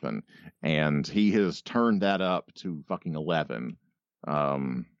fucking happen. And he has turned that up to fucking 11.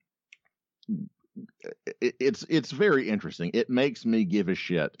 It's very interesting. It makes me give a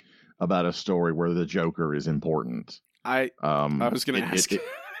shit about a story where the Joker is important. I was going to ask.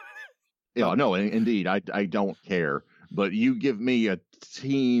 No, indeed, I don't care. But you give me a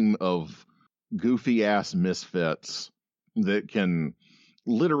team of goofy ass misfits that can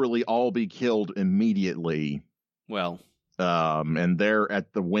literally all be killed immediately. Well, and they're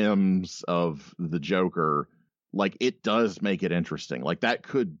at the whims of the Joker. Like, it does make it interesting. Like, that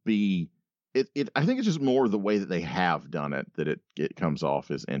could be it. I think it's just more the way that they have done it that it comes off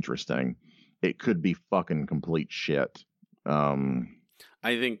as interesting. It could be fucking complete shit. I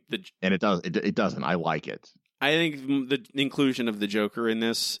think and it doesn't. I like it. I think the inclusion of the Joker in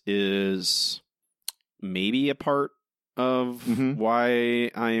this is maybe a part of why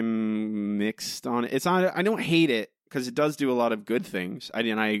I'm mixed on it. It's not. I don't hate it because it does do a lot of good things. I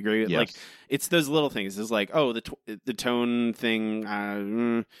agree. Yes. Like, it's those little things. It's like, oh, the tone thing.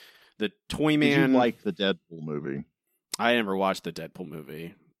 The Toyman. Did you like the Deadpool movie? I never watched the Deadpool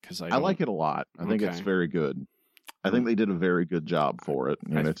movie because I like it a lot. I think it's very good. I think they did a very good job for it. I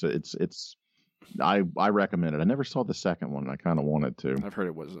mean, I recommend it. I never saw the second one. I kind of wanted to. I've heard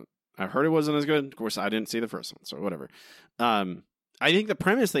it wasn't as good. Of course, I didn't see the first one, so whatever. I think the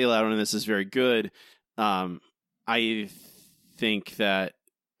premise they allowed on this is very good. I think that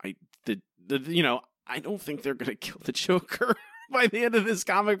I don't think they're going to kill the Joker by the end of this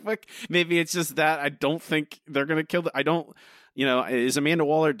comic book. Maybe it's just that I don't think they're going to kill is Amanda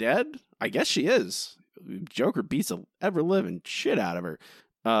Waller dead? I guess she is. Joker beats the ever living shit out of her.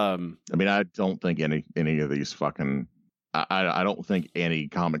 I mean, I don't think any of these fucking I don't think any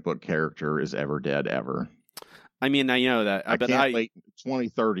comic book character is ever dead ever. I mean, I know that. I can't wait.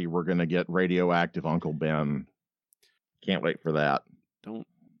 2030, we're gonna get radioactive Uncle Ben. Can't wait for that.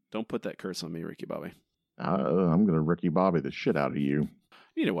 Don't put that curse on me, Ricky Bobby. I'm gonna Ricky Bobby the shit out of you.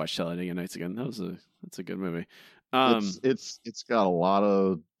 You need to watch Talladega Nights again. That's a good movie. It's got a lot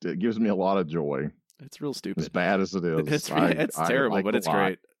of. It gives me a lot of joy. It's real stupid. As bad as it is, It's terrible, like but it's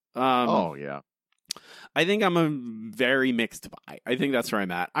great. Oh yeah. I think I'm a very mixed buy. I think that's where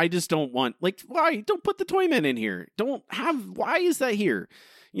I'm at. I just don't want, like, why? Don't put the Toyman in here. Why is that here?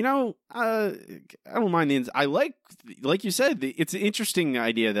 You know, I don't mind the, I like you said, it's an interesting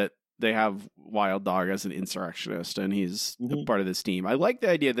idea that they have Wild Dog as an insurrectionist and he's a part of this team. I like the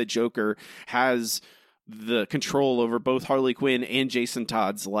idea that Joker has the control over both Harley Quinn and Jason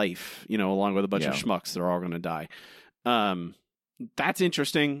Todd's life, you know, along with a bunch of schmucks that are all going to die. That's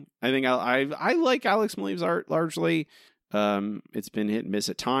interesting. I think I like Alex Maleev's art largely. It's been hit and miss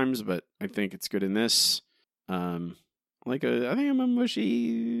at times, but I think it's good in this. I think I'm a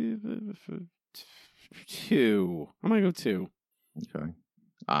mushy 2. I'm gonna go 2. Okay,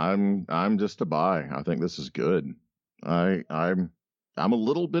 I'm just a buy. I think this is good. I'm a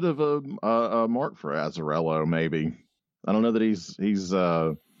little bit of a mark for Azzarello. Maybe I don't know that he's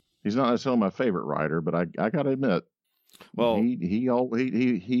not necessarily my favorite writer, but I gotta admit. Well, he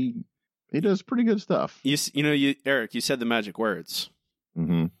does pretty good stuff. Eric, you said the magic words.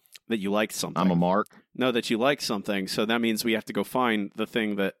 Mm-hmm. That you liked something. I'm a mark. No, that you like something. So that means we have to go find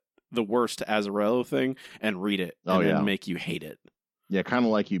the worst Azzarello thing and read it and then make you hate it. Yeah, kind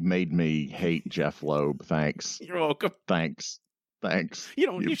of like you made me hate Jeff Loeb. Thanks. You're welcome. Thanks. You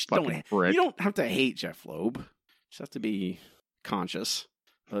don't have to hate Jeff Loeb. You just have to be conscious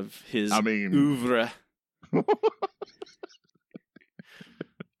of his oeuvre.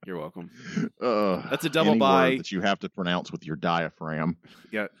 You're welcome. That's a double buy that you have to pronounce with your diaphragm.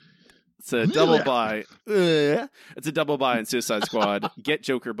 Yeah, it's a double buy. It's a double buy in Suicide Squad. Get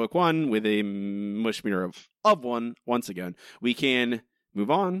Joker book 1 with a mush meter of 1. Once again, we can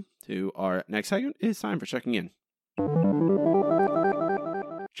move on to our next segment. It's time for checking in.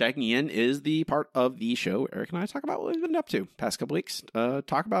 Checking in is the part of the show Eric and I talk about what we've been up to past couple weeks.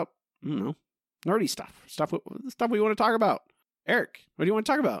 Talk about nerdy stuff we want to talk about. Eric, what do you want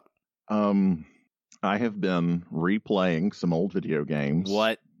to talk about? I have been replaying some old video games.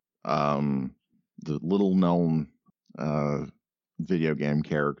 What? The little known video game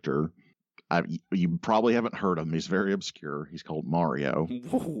character. You probably haven't heard of him. He's very obscure. He's called Mario.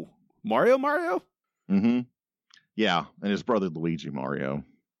 Whoa. Mario? Mm-hmm. Yeah, and his brother Luigi Mario.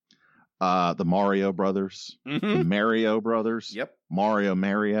 The Mario brothers. Mm-hmm. The Mario brothers. Yep.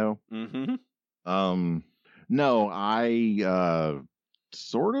 Mario. Mm-hmm. No, I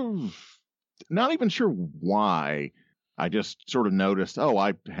sort of not even sure why. I just sort of noticed,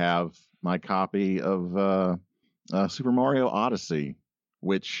 I have my copy of Super Mario Odyssey,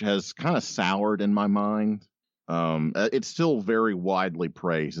 which has kind of soured in my mind. It's still very widely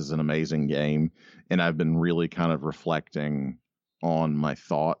praised as an amazing game, and I've been really kind of reflecting on my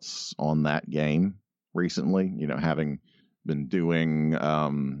thoughts on that game recently, you know, having been doing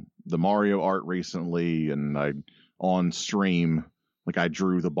the Mario art recently, and I on stream, like I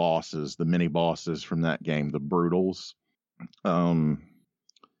drew the mini bosses from that game, the Brutals. And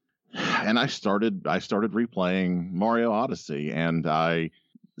I started replaying Mario Odyssey, and I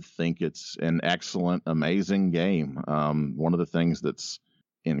think it's an excellent, amazing game. One of the things that's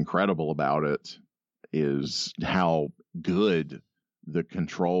incredible about it is how good the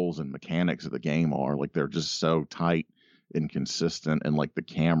controls and mechanics of the game are. Like, they're just so tight and consistent, and like the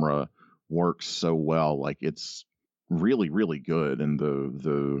camera works so well. Like, it's really, really good. And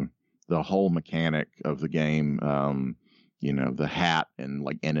the whole mechanic of the game, the hat and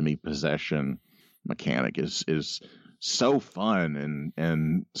like enemy possession mechanic is so fun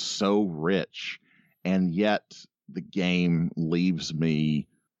and so rich, and yet the game leaves me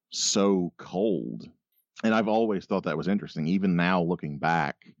so cold. And I've always thought that was interesting. Even now, looking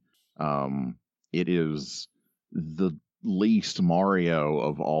back, it is the least Mario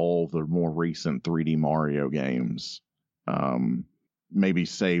of all the more recent 3D Mario games. Maybe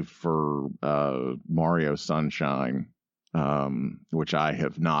save for Mario Sunshine, which I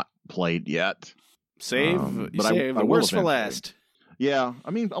have not played yet. Save the worst for last. Yeah,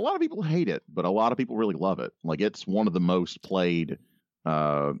 I mean, a lot of people hate it, but a lot of people really love it. Like, it's one of the most played,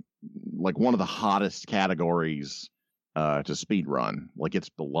 like one of the hottest categories to speedrun. Like, it's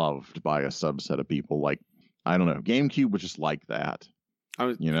beloved by a subset of people. Like, I don't know, GameCube was just like that.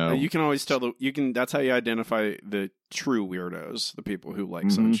 You can always tell that's how you identify the true weirdos, the people who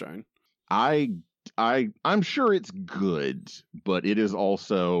like Sunshine. I I'm sure it's good, but it is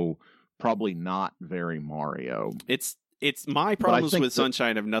also probably not very Mario. It's my But I problems think with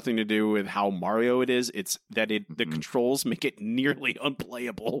Sunshine have nothing to do with how Mario it is. It's that the Mhm. controls make it nearly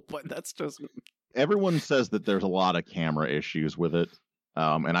unplayable, but that's just Everyone says that there's a lot of camera issues with it.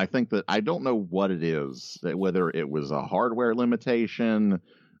 And I think that I don't know what it is, whether it was a hardware limitation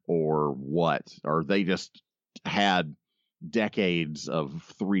or what, or they just had decades of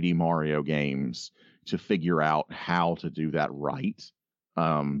 3D Mario games to figure out how to do that right.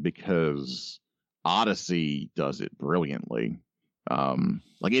 Because Odyssey does it brilliantly.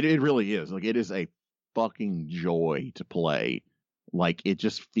 Like it really is. Like it is a fucking joy to play. Like it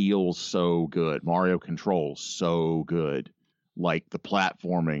just feels so good. Mario controls so good. Like the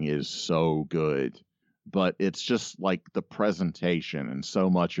platforming is so good. But it's just like the presentation, and so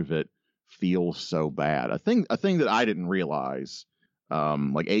much of it feels so bad. A thing that I didn't realize,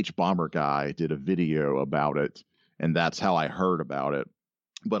 like H Bomber Guy did a video about it, and that's how I heard about it.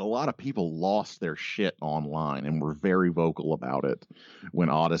 But a lot of people lost their shit online and were very vocal about it when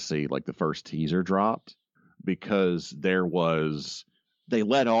Odyssey, like the first teaser dropped, because they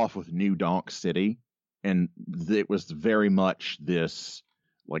led off with New Donk City, and it was very much this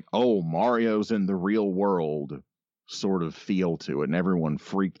like, oh, Mario's in the real world sort of feel to it, and everyone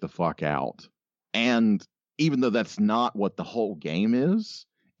freaked the fuck out. And even though that's not what the whole game is,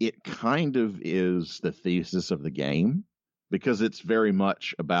 it kind of is the thesis of the game, because it's very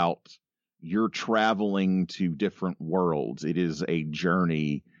much about you're traveling to different worlds. It is a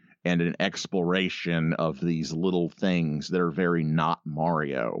journey and an exploration of these little things that are very not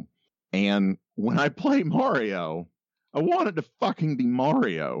Mario. And when I play Mario, I want it to fucking be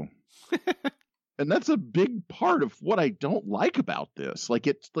Mario. And that's a big part of what I don't like about this. Like,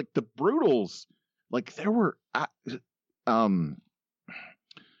 it's like the Brutals, like there were, I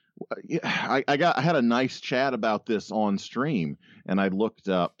had a nice chat about this on stream, and I looked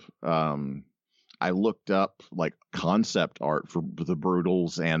up like concept art for the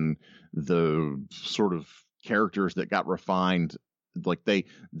Brutals and the sort of characters that got refined, like that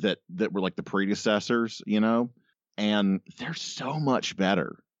were like the predecessors, you know, and they're so much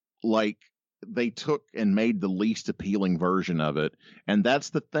better. Like they took and made the least appealing version of it, and that's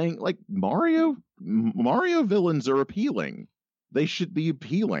the thing. Like Mario villains are appealing. They should be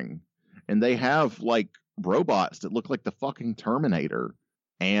appealing, and they have like robots that look like the fucking Terminator,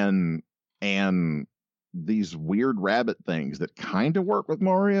 and these weird rabbit things that kind of work with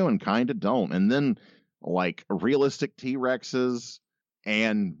Mario and kind of don't. And then like realistic T-Rexes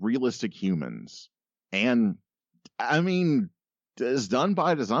and realistic humans. And I mean, it's done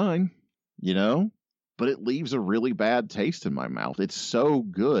by design, you know, but it leaves a really bad taste in my mouth. It's so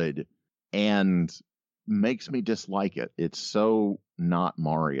good and makes me dislike it. It's so not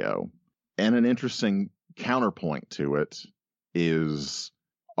Mario. And an interesting counterpoint to it is,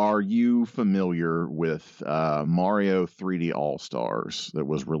 are you familiar with Mario 3D All-Stars that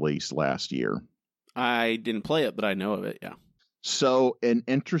was released last year? I didn't play it, but I know of it, yeah. So an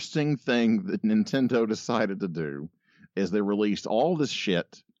interesting thing that Nintendo decided to do is they released all this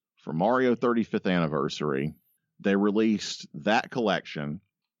shit for Mario 35th anniversary. They released that collection,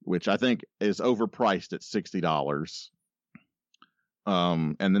 which I think is overpriced at $60.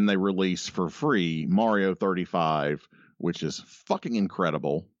 And then they released for free Mario 35, which is fucking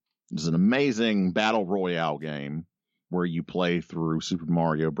incredible. It's an amazing battle royale game where you play through Super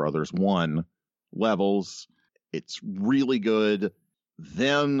Mario Brothers 1 levels. It's really good.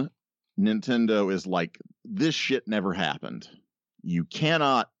 Then Nintendo is like, this shit never happened. You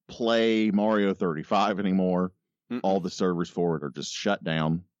cannot play Mario 35 anymore. All the servers for it are just shut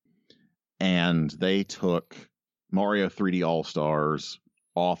down. And they took Mario 3D All-Stars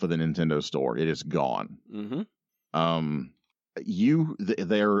off of the Nintendo store. It is gone. Mm-hmm.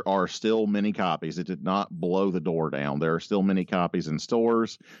 There are still many copies. It did not blow the door down. There are still many copies in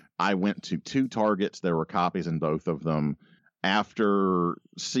stores. I went to 2 Targets. There were copies in both of them. After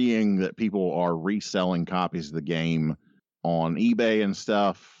seeing that people are reselling copies of the game on eBay and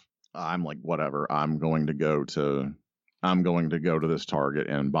stuff, I'm like, whatever. I'm going to go to this Target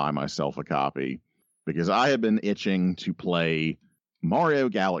and buy myself a copy, because I have been itching to play Mario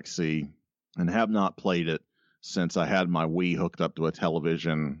Galaxy and have not played it since I had my Wii hooked up to a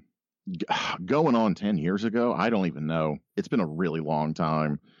television going on 10 years ago. I don't even know. It's been a really long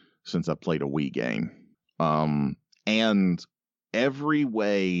time since I played a Wii game. And every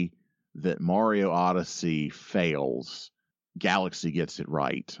way that Mario Odyssey fails, Galaxy gets it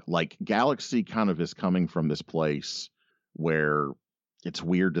right. Like, Galaxy kind of is coming from this place where it's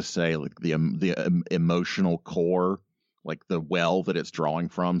weird to say, like, the emotional core like the well that it's drawing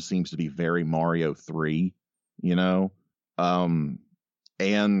from seems to be very Mario 3, you know?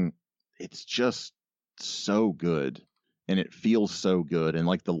 And it's just so good, and it feels so good, and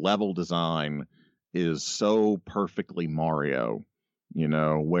like the level design is so perfectly Mario, you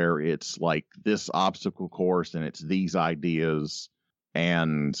know, where it's like this obstacle course and it's these ideas,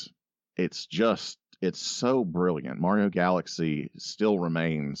 and it's so brilliant. Mario Galaxy still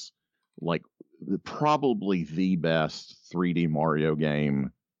remains like probably the best 3D Mario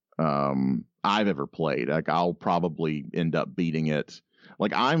game I've ever played. Like I'll probably end up beating it.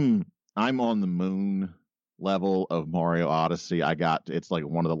 Like I'm on the moon level of Mario Odyssey. It's like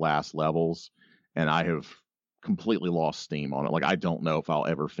one of the last levels, and I have completely lost steam on it. Like I don't know if I'll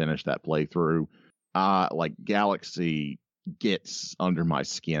ever finish that playthrough. Like Galaxy gets under my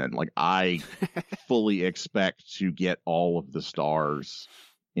skin. Like I fully expect to get all of the stars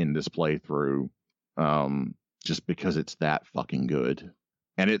in this playthrough, just because it's that fucking good.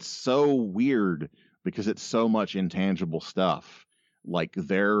 And it's so weird because it's so much intangible stuff. Like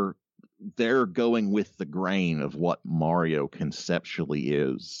they're going with the grain of what Mario conceptually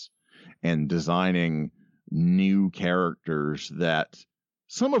is, and designing new characters that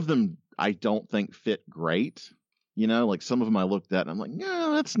some of them I don't think fit great. You know, like some of them I looked at and I'm like,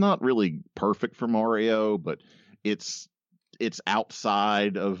 yeah, that's not really perfect for Mario, but it's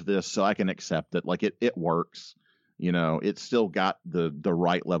outside of this, so I can accept it. Like it works. You know, it's still got the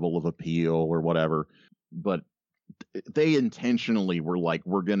right level of appeal or whatever, but they intentionally were like,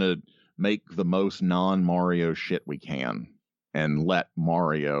 we're going to make the most non-Mario shit we can and let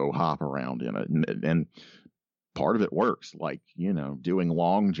Mario hop around in it. And part of it works. Like, you know, doing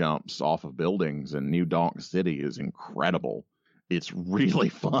long jumps off of buildings in New Donk City is incredible. It's really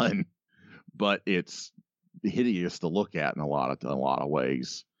fun, but it's hideous to look at in a lot of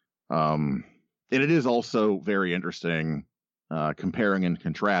ways. And it is also very interesting comparing and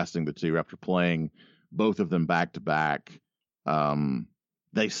contrasting the two. After playing both of them back to back,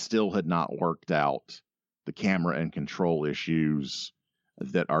 they still had not worked out the camera and control issues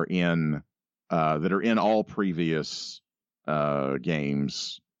that are in all previous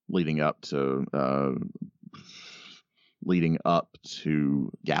games leading up to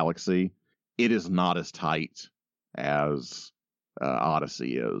Galaxy. It is not as tight as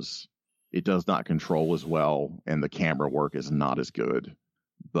Odyssey is. It does not control as well, and the camera work is not as good,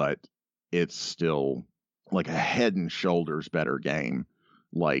 but it's still like a head and shoulders better game.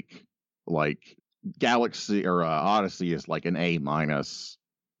 Like Galaxy or Odyssey is like an A-,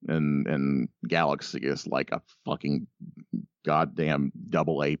 and Galaxy is like a fucking goddamn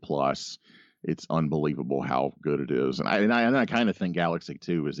AA+. It's unbelievable how good it is, and I kind of think Galaxy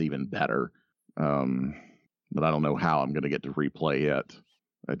 2 is even better. But I don't know how I'm going to get to replay it.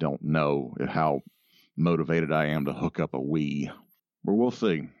 I don't know how motivated I am to hook up a Wii, but we'll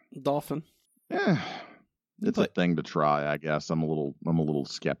see. Dolphin. It's a thing to try, I guess. I'm a little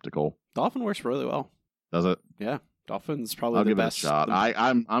skeptical. Dolphin works really well. Does it? Yeah, Dolphin's probably I'll the give best. it a shot.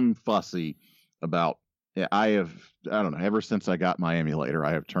 I'm fussy about. I don't know. Ever since I got my emulator,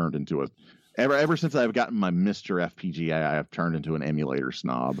 I have turned into ever since I've gotten my Mr. FPGA, I have turned into an emulator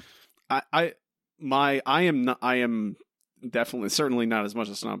snob. I am definitely, certainly not as much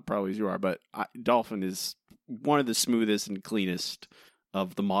a snob probably as you are, but Dolphin is one of the smoothest and cleanest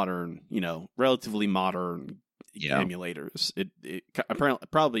of the modern, relatively modern emulators. It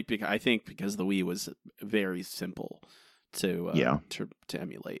probably I think because the Wii was very simple to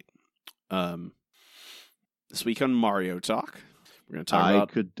emulate. This week on Mario Talk, we're going to talk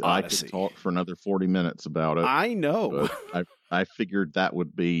about Odyssey. I could talk for another 40 minutes about it. I know. But I figured that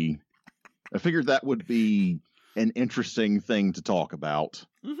would be an interesting thing to talk about.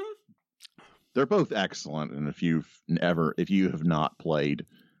 Mm-hmm. They're both excellent, and if you have not played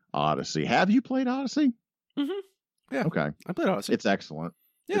Odyssey, have you played Odyssey? Mm-hmm. Yeah. Okay. I played Odyssey. It's excellent.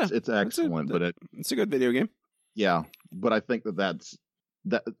 Yeah, it's excellent, but it's a good video game. Yeah, but I think that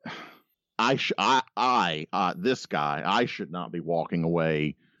this guy, I should not be walking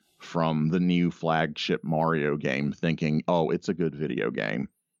away from the new flagship Mario game thinking, oh, it's a good video game.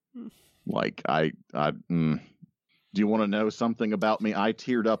 Like do you want to know something about me? I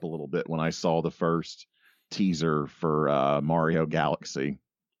teared up a little bit when I saw the first teaser for Mario Galaxy.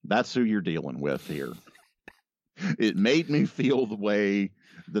 That's who you're dealing with here. It made me feel the way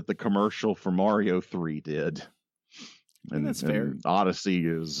that the commercial for Mario 3 did. And that's fair. And Odyssey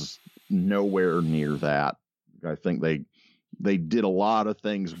is nowhere near that. I think they did a lot of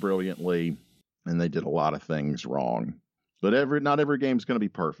things brilliantly, and they did a lot of things wrong. But not every game's going to be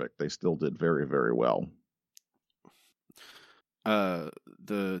perfect. They still did very, very well.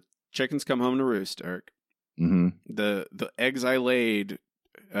 The chickens come home to roost, Eric. Mm-hmm. The eggs I laid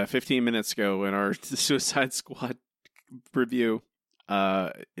 15 minutes ago in our Suicide Squad review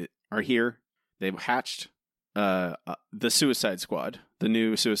are here. They've hatched the Suicide Squad, the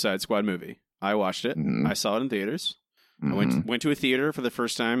new Suicide Squad movie. I watched it. Mm-hmm. I saw it in theaters. Mm-hmm. I went to a theater for the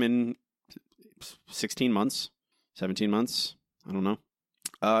first time in 16 months, 17 months. I don't know.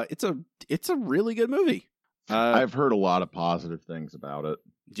 It's a really good movie. I've heard a lot of positive things about it.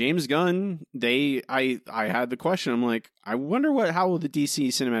 James Gunn, I had the question. I'm like, I wonder how the DC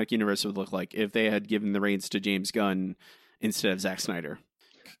Cinematic Universe would look like if they had given the reins to James Gunn instead of Zack Snyder.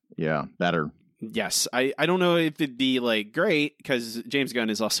 Yeah, better. Yes, I don't know if it'd be like great because James Gunn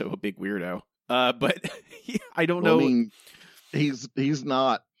is also a big weirdo. But I don't know. I mean, he's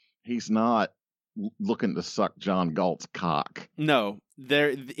not looking to suck John Galt's cock. No,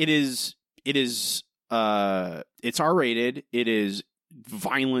 it is. It's R-rated. It is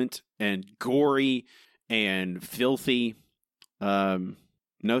violent and gory and filthy.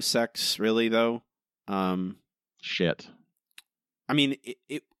 No sex really though. Shit. I mean,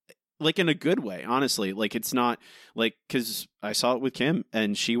 it like in a good way, honestly. Like it's not like, because I saw it with Kim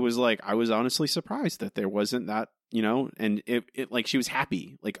and she was like, I was honestly surprised that there wasn't that, and it like she was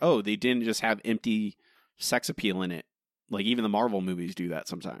happy. Like, oh, they didn't just have empty sex appeal in it. Like even the Marvel movies do that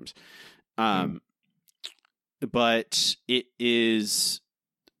sometimes. But it is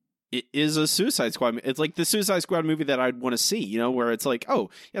a Suicide Squad. It's like the Suicide Squad movie that I'd want to see, where it's like, oh,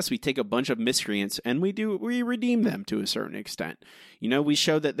 yes, we take a bunch of miscreants and we redeem them to a certain extent. We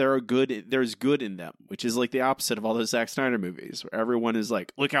show that there's good in them, which is like the opposite of all those Zack Snyder movies where everyone is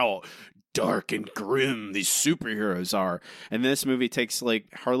like, look how dark and grim these superheroes are. And this movie takes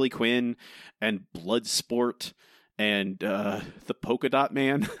like Harley Quinn and Bloodsport and the Polka Dot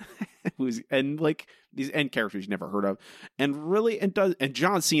Man and like these end characters you never heard of, and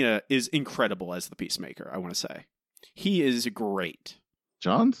John Cena is incredible as the Peacemaker. I want to say he is great.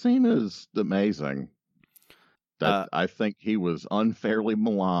 John Cena is amazing. I think he was unfairly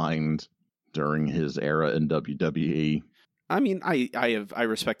maligned during his era in WWE. I mean, I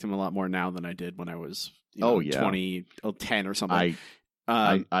respect him a lot more now than I did when I was 2010 or something.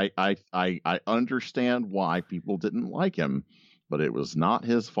 I understand why people didn't like him, but it was not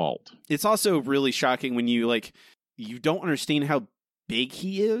his fault. It's also really shocking when you don't understand how big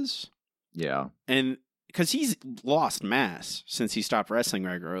he is. Yeah. And because he's lost mass since he stopped wrestling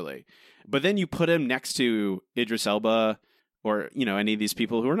regularly. But then you put him next to Idris Elba or, any of these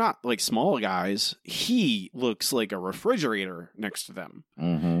people who are not like small guys. He looks like a refrigerator next to them.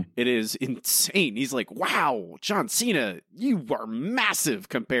 Mm-hmm. It is insane. He's like, wow, John Cena, you are massive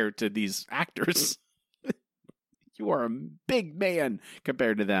compared to these actors. You are a big man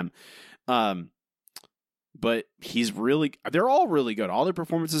compared to them. But they're all really good. All their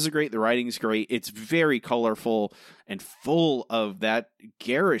performances are great. The writing's great. It's very colorful and full of that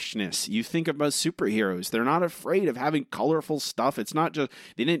garishness. You think about superheroes. They're not afraid of having colorful stuff. It's not just,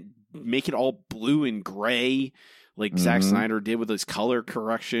 they didn't make it all blue and gray like Zack Snyder did with his color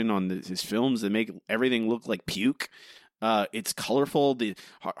correction on his films that make everything look like puke. It's colorful. The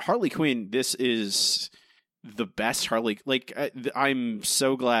Harley Quinn, this is the best Harley. I'm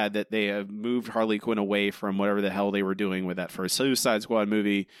so glad that they have moved Harley Quinn away from whatever the hell they were doing with that first Suicide Squad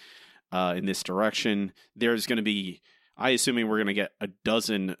movie in this direction. There's going to be, assuming we're going to get a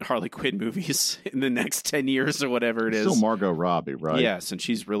dozen Harley Quinn movies in the next 10 years or whatever it is. Still Margot Robbie, right? Yes, and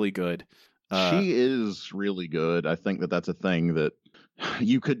she's really good. She is really good. I think that's a thing that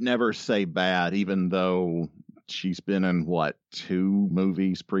you could never say bad, even though she's been in 2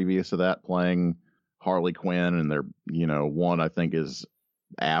 movies previous to that playing Harley Quinn, and they're, one I think is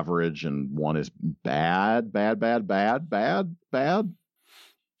average and one is bad.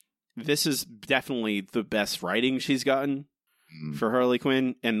 This is definitely the best writing she's gotten for Harley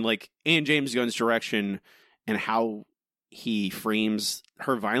Quinn, and James Gunn's direction and how he frames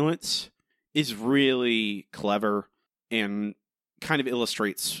her violence is really clever and kind of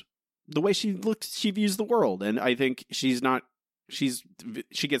illustrates the way she views the world. And I think she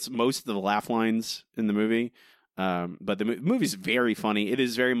gets most of the laugh lines in the movie. But the movie's very funny. It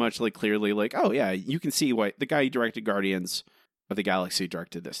is very much clearly oh yeah, you can see why the guy who directed Guardians of the Galaxy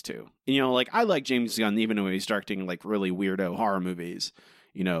directed this too. And, I like James Gunn even when he's directing really weirdo horror movies,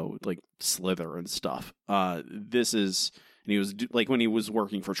 like Slither and stuff. This is, and he was when he was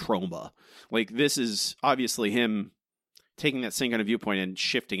working for Troma. This is obviously him taking that same kind of viewpoint and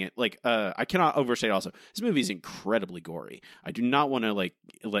shifting it. Like, I cannot overstate also, this movie is incredibly gory. I do not want to like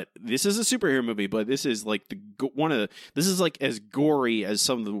this is a superhero movie, but this is like this is like as gory as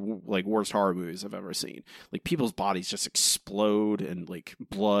some of the like worst horror movies I've ever seen. Like people's bodies just explode and like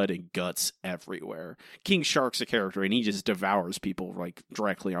blood and guts everywhere. King Shark's a character and he just devours people like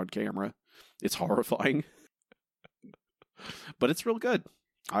directly on camera. It's horrifying. But it's real good.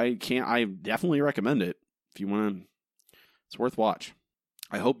 I definitely recommend it if you want to. It's worth watch.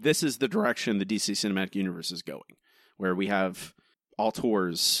 I hope this is the direction the DC Cinematic Universe is going, where we have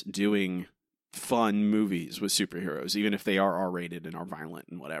auteurs doing fun movies with superheroes, even if they are R-rated and are violent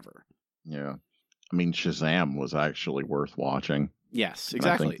and whatever. Yeah. I mean, Shazam was actually worth watching. Yes,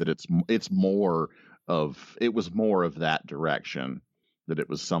 exactly. And I think that it was more of that direction, that it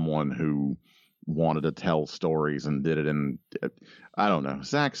was someone who wanted to tell stories and did it in, I don't know.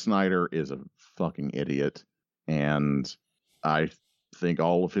 Zack Snyder is a fucking idiot, and I think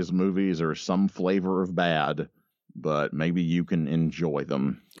all of his movies are some flavor of bad, but maybe you can enjoy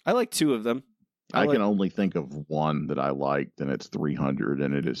them. I like 2 of them. I can only think of one that I liked, and it's 300,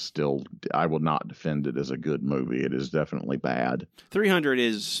 and it is still, I will not defend it as a good movie. It is definitely bad. 300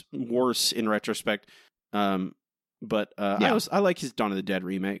 is worse in retrospect, but yeah. I like his Dawn of the Dead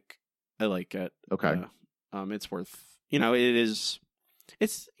remake. I like it. Okay. It's worth, it's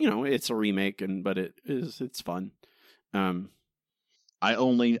a remake, but it's fun. I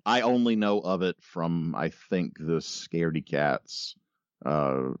only know of it from, I think, the Scaredy Cats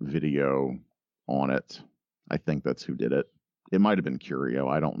video on it. I think that's who did it. It might have been Curio.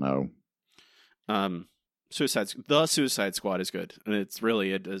 I don't know. The Suicide Squad is good, and it's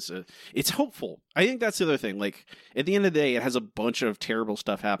hopeful. I think that's the other thing. Like at the end of the day, it has a bunch of terrible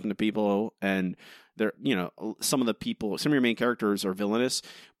stuff happen to people, and some of your main characters are villainous,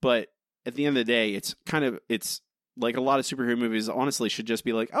 but at the end of the day, it's like a lot of superhero movies honestly should just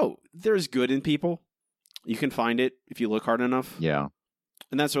be like, oh, there's good in people. You can find it if you look hard enough. Yeah.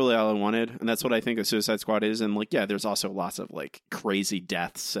 And that's really all I wanted. And that's what I think a Suicide Squad is. And like, yeah, there's also lots of like crazy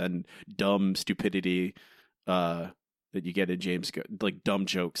deaths and dumb stupidity that you get in James Gunn, like dumb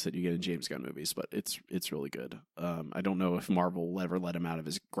jokes that you get in James Gunn movies, but it's really good. I don't know if Marvel will ever let him out of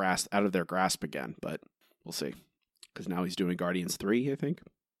their grasp again, but we'll see. Because now he's doing Guardians 3, I think,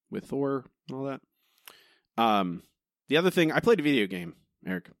 with Thor and all that. The other thing, I played a video game,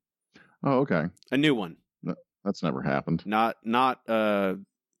 Eric. Oh, okay. A new one. That's never happened. Not an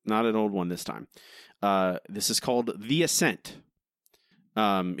old one this time. This is called The Ascent.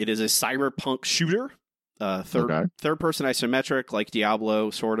 It is a cyberpunk shooter. Third person isometric, like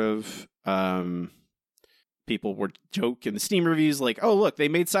Diablo, sort of. People were joking in the Steam reviews, like, "Oh, look, they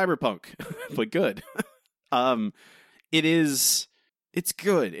made cyberpunk," but good. It's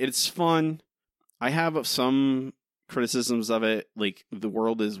good. It's fun. I have some criticisms of it. Like the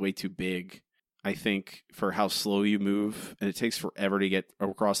world is way too big, I think, for how slow you move, and it takes forever to get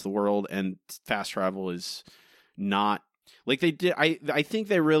across the world, and fast travel is not like they did. I think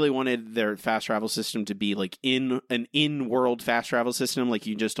they really wanted their fast travel system to be like an in-world fast travel system, like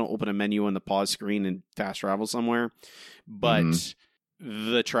you just don't open a menu on the pause screen and fast travel somewhere. But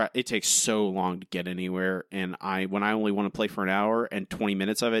it takes so long to get anywhere, and when I only want to play for an hour and 20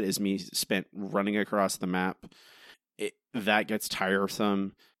 minutes of it is me spent running across the map, that gets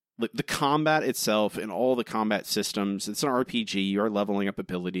tiresome. The combat itself and all the combat systems, it's an RPG. You're leveling up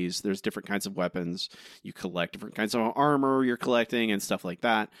abilities. There's different kinds of weapons. You collect different kinds of armor you're collecting and stuff like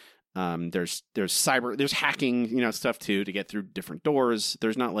that. There's hacking, stuff too, to get through different doors.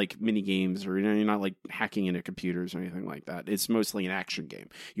 There's not like mini games or, you're not like hacking into computers or anything like that. It's mostly an action game.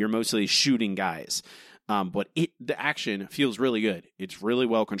 You're mostly shooting guys. But the action feels really good. It's really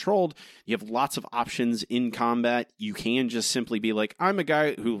well controlled. You have lots of options in combat. You can just simply be like, I'm a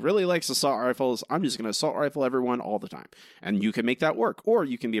guy who really likes assault rifles. I'm just going to assault rifle everyone all the time. And you can make that work. Or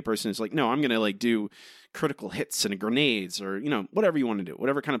you can be a person who's like, no, I'm going to like do critical hits and grenades or, whatever you want to do.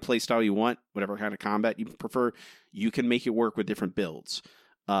 Whatever kind of play style you want, whatever kind of combat you prefer, you can make it work with different builds.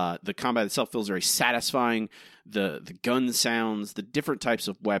 The combat itself feels very satisfying. The gun sounds, the different types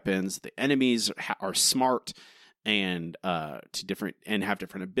of weapons, the enemies are smart and have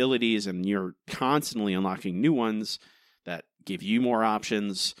different abilities, and you're constantly unlocking new ones that give you more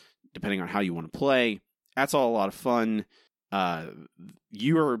options depending on how you want to play. That's all a lot of fun.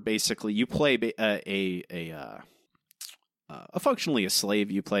 You play functionally a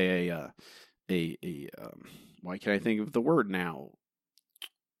slave. You play why can't I think of the word now?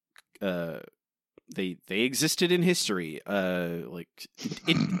 They existed in history, like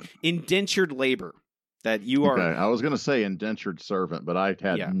indentured labor. that you are. Okay, I was going to say indentured servant, but I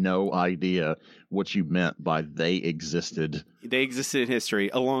had no idea what you meant by they existed. They existed in history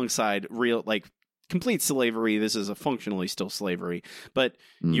alongside real, like, complete slavery. This is a functionally still slavery, but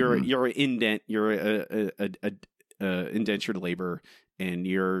you're indentured labor, and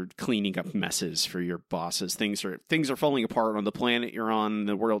you're cleaning up messes for your bosses. Things are falling apart on the planet you're on,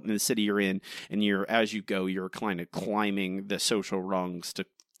 the world, in the city you're in, and as you go, you're kind of climbing the social rungs to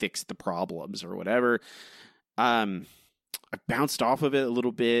fix the problems or whatever. I bounced off of it a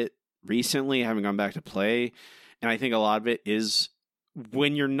little bit recently. I haven't gone back to play, and I think a lot of it is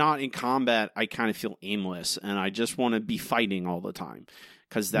when you're not in combat, I kind of feel aimless, and I just want to be fighting all the time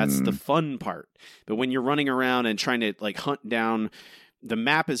because that's the fun part. But when you're running around and trying to like hunt down, the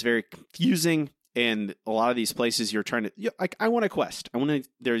map is very confusing, and a lot of these places you're trying to, like, I want a quest.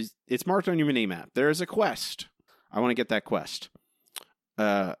 It's marked on your mini map. There is a quest. I want to get that quest.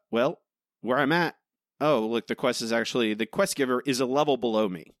 Well, where I'm at, oh, look, the quest giver is a level below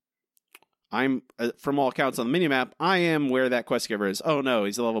me. I'm, from all accounts on the minimap, I am where that quest giver is. Oh no,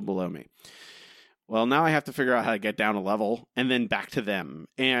 he's a level below me. Well, now I have to figure out how to get down a level and then back to them.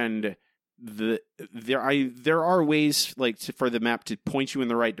 And there are ways like for the map to point you in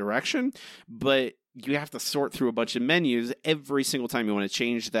the right direction, but you have to sort through a bunch of menus every single time you want to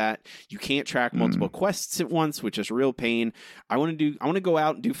change that. You can't track multiple quests at once, which is a real pain. I want to go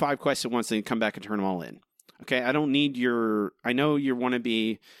out and do 5 quests at once and then come back and turn them all in. Okay, I don't need I know you want to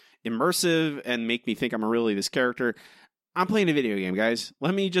be immersive and make me think I'm really this character. I'm playing a video game, guys.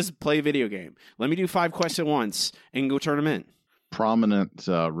 Let me just play a video game. Let me do 5 quests at once and go turn them in. Prominent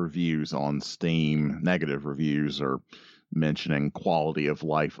reviews on Steam, negative reviews, are mentioning quality of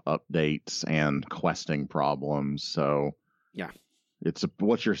life updates and questing problems. So yeah,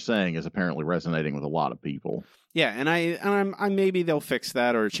 what you're saying is apparently resonating with a lot of people. Yeah, and I'm maybe they'll fix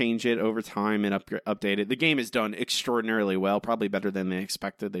that or change it over time and update it. The game is done extraordinarily well, probably better than they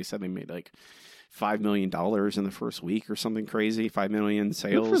expected. They said they made like $5 million in the first week or something crazy. 5 million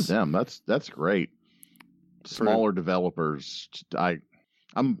sales. Good for them. That's great. Smaller developers.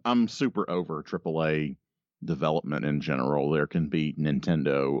 I'm super over AAA development in general. There can be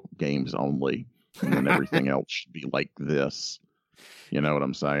Nintendo games only, and then everything else should be like this. You know what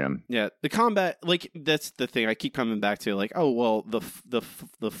I'm saying? Yeah, the combat, like, that's the thing I keep coming back to. Like, oh well,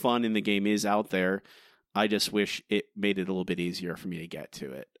 the fun in the game is out there. I just wish it made it a little bit easier for me to get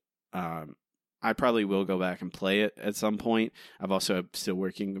to it. I probably will go back and play it at some point. I've also still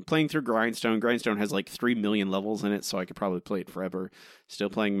playing through Grindstone. Grindstone has like 3 million levels in it, so I could probably play it forever. Still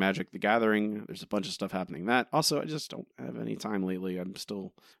playing Magic the Gathering. There's a bunch of stuff happening that. Also, I just don't have any time lately. I'm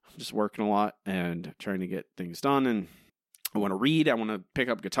just working a lot and trying to get things done, and I want to read. I want to pick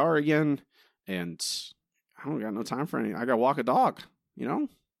up guitar again, and I don't got no time for anything. I got to walk a dog, you know?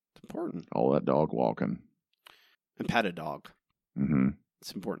 It's important. All that dog walking. And pet a dog. Mm-hmm.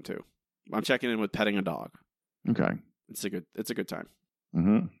 It's important too. I'm checking in with petting a dog. Okay. It's a good time.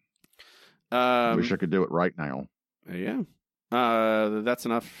 Mm-hmm. Wish I could do it right now. Yeah. That's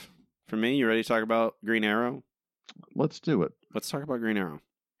enough for me. You ready to talk about Green Arrow? Let's do it. Let's talk about Green Arrow.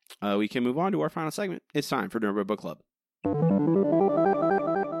 We can move on to our final segment. It's time for Nerdboy Book Club.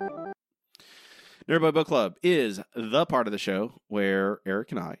 Nerdboy Book Club is the part of the show where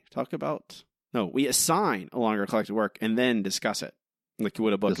Eric and I we assign a longer collected work and then discuss it. Like you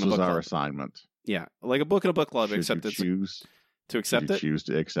would a book in a book club. This is our assignment. Yeah, like a book in a book club, Should except you choose to accept it. Choose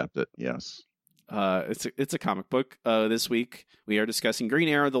to accept it, yes. It's a comic book. This week we are discussing Green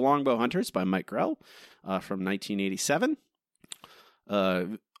Arrow: The Longbow Hunters by Mike Grell from 1987.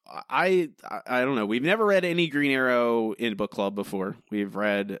 I don't know. We've never read any Green Arrow in book club before. We've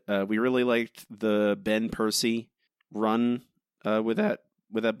read. We really liked the Ben Percy run with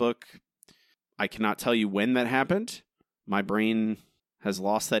that book. I cannot tell you when that happened. My brain has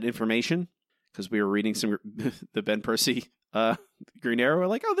lost that information because we were reading some the Ben Percy Green Arrow. We're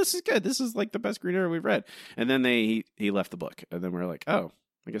like, oh, this is good. This is like the best Green Arrow we've read. And then he left the book, and then we're like, oh,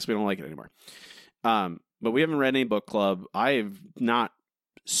 I guess we don't like it anymore. But we haven't read any book club. I've not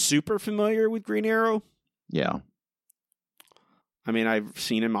super familiar with Green Arrow. Yeah. I mean, I've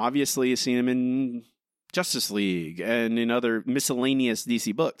seen him in Justice League and in other miscellaneous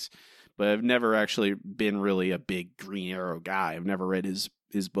DC books, but I've never actually been really a big Green Arrow guy. I've never read his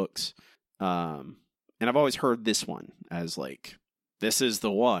books. And I've always heard this one as like, this is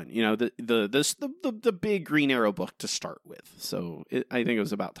the one, you know, the big Green Arrow book to start with. So I think it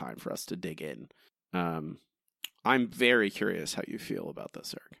was about time for us to dig in. I'm very curious how you feel about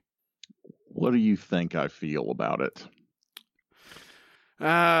this, Eric. What do you think I feel about it?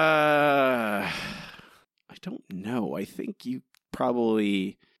 I don't know. I think you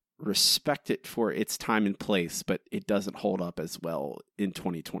probably respect it for its time and place, but it doesn't hold up as well in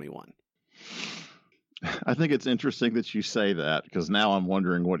 2021. I think it's interesting that you say that, because now I'm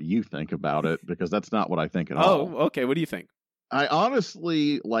wondering what you think about it, because that's not what I think at all. Oh, okay. What do you think? I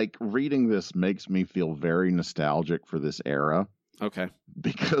honestly, like, reading this makes me feel very nostalgic for this era, Okay.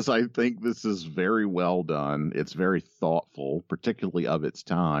 because I think this is very well done. It's very thoughtful, particularly of its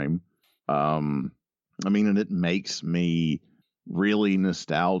time. I mean, and it makes me really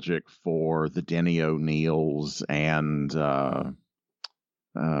nostalgic for the Denny O'Neills and the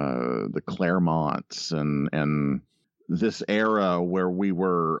Claremonts and this era where we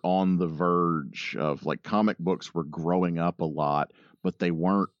were on the verge of, like, comic books were growing up a lot, but they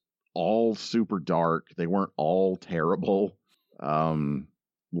weren't all super dark. They weren't all terrible.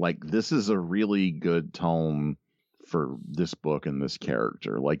 Like, this is a really good tone for this book and this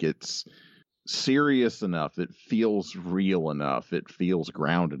character. Like, it's serious enough. It feels real enough. It feels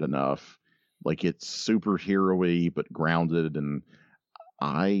grounded enough. Like, it's superhero-y, but grounded, and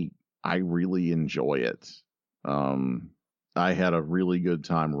I really enjoy it. I had a really good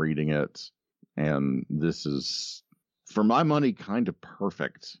time reading it, and this is, for my money, kind of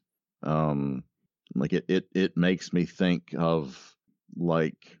perfect. Like, it makes me think of,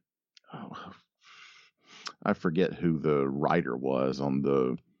 like, I forget who the writer was on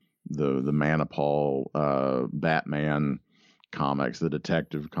the Manipal Batman comics, the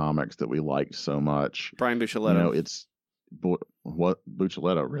detective comics that we liked so much. Brian Buccellato. You know, it's what,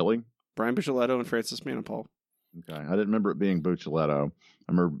 Buccellato, really? Brian Buccellato and Francis Manipal. Okay, I didn't remember it being Buccellato.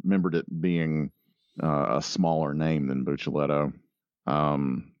 I remembered it being a smaller name than Buccellato.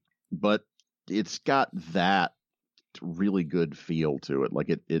 But it's got that really good feel to it. Like,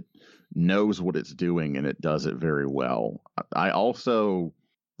 it knows what it's doing, and it does it very well. I also,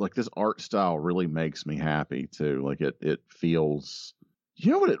 like, this art style really makes me happy too. Like, it feels,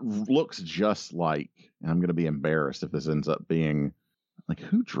 you know what it looks just like? And I'm going to be embarrassed if this ends up being, like,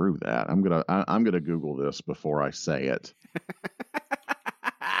 who drew that? I'm gonna Google this before I say it.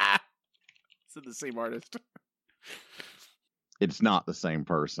 Is it the same artist? It's not the same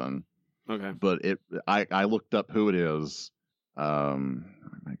person. Okay. But I looked up who it is.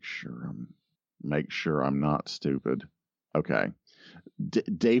 Make sure I'm not stupid. Okay.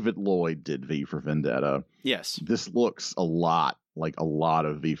 David Lloyd did V for Vendetta. Yes. This looks a lot like a lot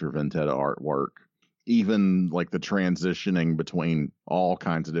of V for Vendetta artwork. Even, like, the transitioning between all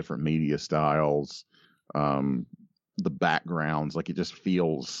kinds of different media styles, the backgrounds, like, it just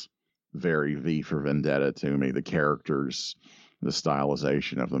feels very V for Vendetta to me. The characters, the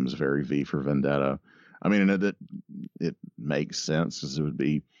stylization of them is very V for Vendetta. I mean, it makes sense, because it would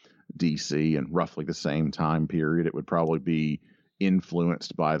be DC and roughly the same time period. It would probably be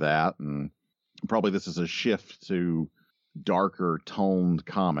influenced by that, and probably this is a shift to darker toned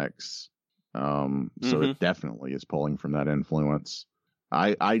comics. So it definitely is pulling from that influence.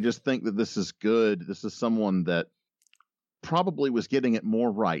 I just think that this is good. This is someone that probably was getting it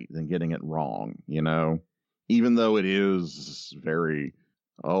more right than getting it wrong, you know, even though it is very,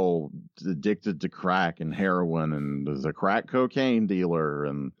 addicted to crack and heroin and is a crack cocaine dealer.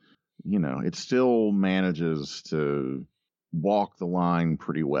 And, you know, it still manages to walk the line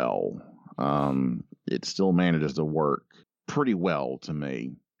pretty well. It still manages to work pretty well to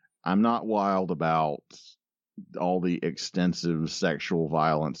me. I'm not wild about all the extensive sexual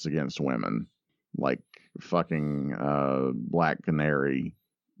violence against women, like fucking Black Canary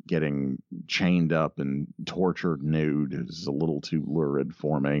getting chained up and tortured nude is a little too lurid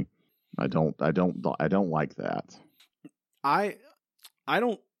for me. I don't like that. I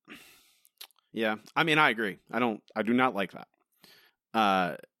don't. Yeah, I mean, I agree. I do not like that.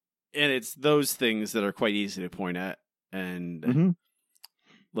 And it's those things that are quite easy to point at and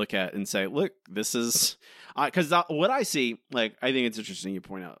look at and say, look, this is, because what I see, like, I think it's interesting you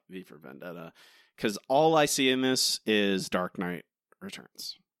point out V for Vendetta, because all I see in this is Dark Knight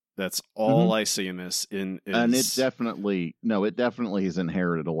Returns. That's all I see in this. And it definitely has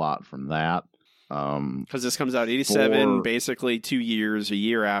inherited a lot from that. Because this comes out 87, basically 2 years, a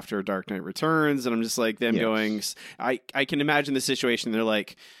year after Dark Knight Returns, and I'm just like them going. I can imagine the situation. They're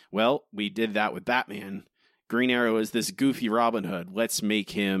like, well, we did that with Batman. Green Arrow is this goofy Robin Hood. Let's make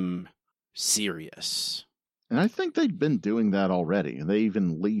him serious. And I think they've been doing that already. They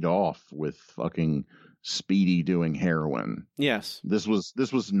even lead off with fucking Speedy doing heroin. Yes, this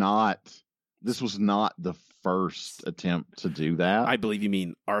was not the first attempt to do that. I believe you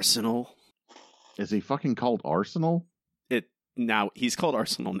mean Arsenal. Is he fucking called Arsenal? Now he's called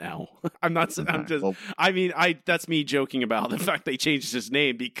Arsenal now. I'm not. Okay, I'm just. Well, I mean, that's me joking about the fact they changed his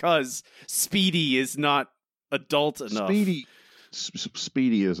name because Speedy is not adult enough.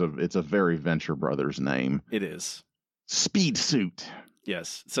 Speedy it's a very Venture Brothers name. It is. Speed Suit.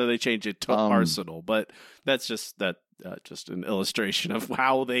 Yes. So they changed it to Arsenal, but that's just just an illustration of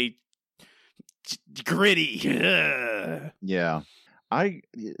how they gritty. Yeah. I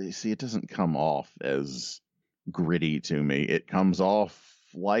see. It doesn't come off as gritty to me. It comes off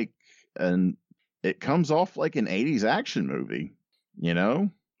like an 80s action movie, you know?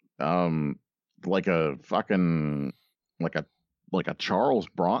 Like a fucking like a Charles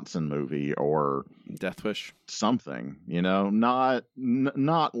Bronson movie or Death Wish, something, you know,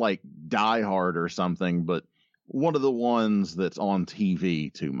 not like Die Hard or something, but one of the ones that's on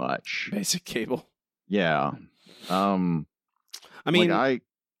TV too much. Basic Cable. Yeah. I mean, like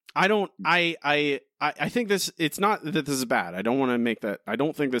I think this. It's not that this is bad. I don't want to make that. I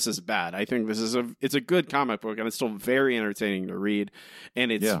don't think this is bad. I think this is it's a good comic book, and it's still very entertaining to read,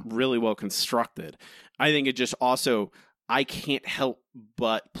 and it's really well constructed. I think it just also, I can't help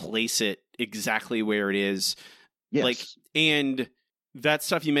but place it exactly where it is. Yes. Like, and that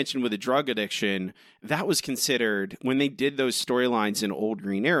stuff you mentioned with the drug addiction, that was considered, when they did those storylines in old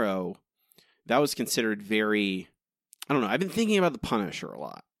Green Arrow, that was considered very, I don't know. I've been thinking about the Punisher a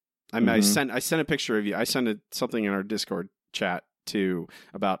lot. I sent a picture of you. I sent something in our Discord chat too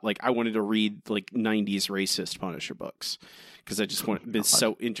about, like, I wanted to read like 90s racist Punisher books because I just been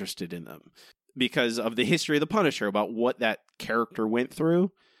so interested in them because of the history of the Punisher, about what that character went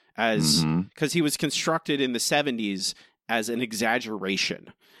through, as because he was constructed in the 70s as an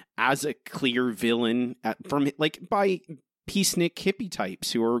exaggeration, as a clear villain by peacenik hippie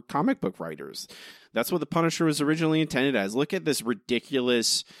types who are comic book writers. That's what the Punisher was originally intended as. Look at this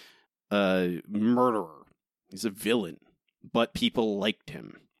ridiculous murderer. He's a villain, but people liked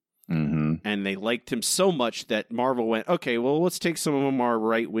him. And they liked him so much that Marvel went, okay, well, let's take some of our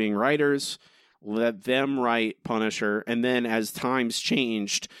right-wing writers, let them write Punisher, and then as times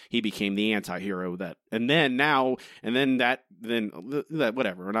changed, he became the anti-hero whatever.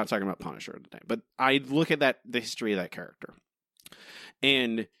 We're not talking about Punisher today, but I look at the history of that character.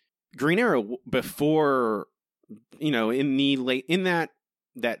 And Green Arrow, before, in that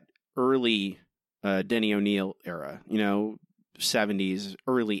early Denny O'Neil era, 70s,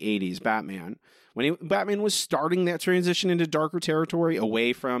 early 80s Batman, when Batman was starting that transition into darker territory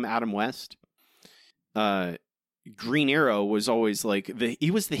away from Adam West, Green Arrow was always like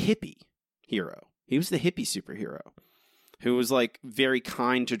he was the hippie hero. He was the hippie superhero who was like very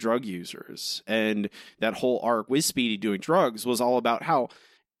kind to drug users. And that whole arc with Speedy doing drugs was all about how,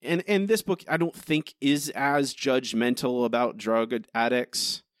 and this book I don't think is as judgmental about drug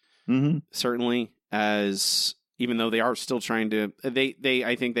addicts, certainly, as, even though they are still trying to,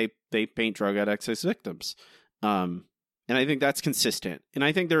 I think they paint drug addicts as victims. And I think that's consistent. And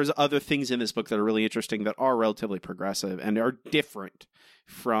I think there's other things in this book that are really interesting that are relatively progressive and are different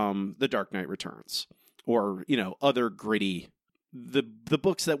from The Dark Knight Returns or, other gritty, the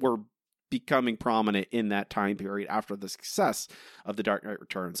books that were becoming prominent in that time period after the success of The Dark Knight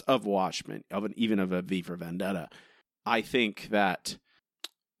Returns, of Watchmen, even of a V for Vendetta. I think that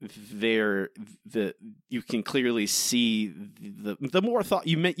you can clearly see the more thought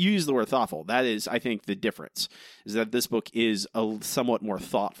you use the word thoughtful. That is, I think, the difference is that this book is somewhat more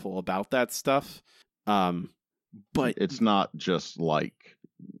thoughtful about that stuff. But it's not just like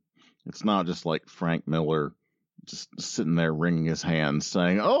Frank Miller just sitting there wringing his hands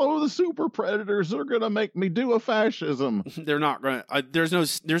saying, "Oh, the super predators are going to make me do a fascism." They're not going to.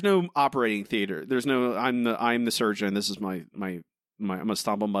 There's no operating theater. There's no I'm the surgeon. This is my I'm gonna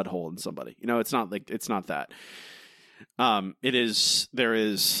stomp a mud hole in somebody. It's not that. He's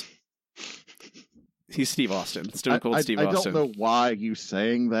Steve Austin, Stone Cold Steve Austin. I don't know why you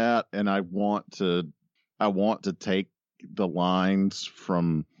saying that, and I want to take the lines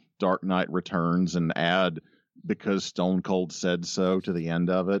from Dark Knight Returns and add "because Stone Cold said so" to the end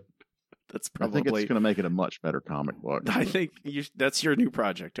of it. That's probably. I think it's going to make it a much better comic book. I think that's your new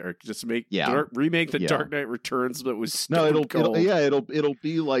project, Eric. Just remake the Dark Knight Returns, but with Stone Cold. It'll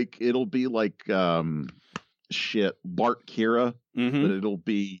be like Bart Kira, but it'll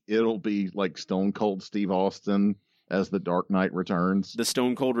be like Stone Cold Steve Austin as the Dark Knight Returns. The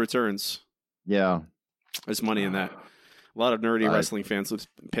Stone Cold Returns. Yeah, there's money in that. A lot of nerdy wrestling fans would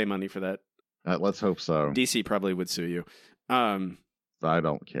pay money for that. Let's hope so. DC probably would sue you. I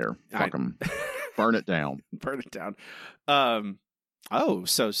don't care. Fuck them. Burn it down. Burn it down.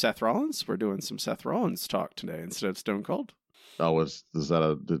 So Seth Rollins? We're doing some Seth Rollins talk today instead of Stone Cold. Oh, is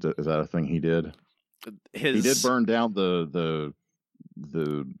that a thing he did? He did burn down the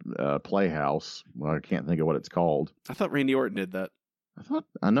Playhouse. Well, I can't think of what it's called. I thought Randy Orton did that.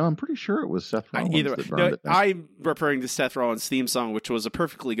 I'm pretty sure it was Seth Rollins that burned it down. I'm referring to Seth Rollins' theme song, which was a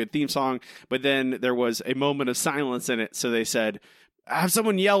perfectly good theme song, but then there was a moment of silence in it, so they said, have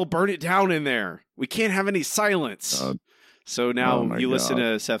someone yell, burn it down in there. We can't have any silence. So now you listen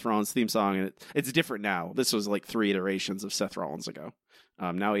to Seth Rollins' theme song, and it's different now. This was like 3 iterations of Seth Rollins ago.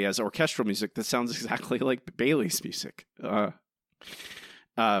 Now he has orchestral music that sounds exactly like Bailey's music.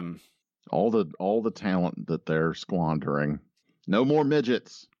 All the talent that they're squandering. No more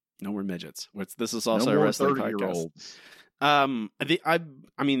midgets. No more midgets. This is also a wrestling podcast.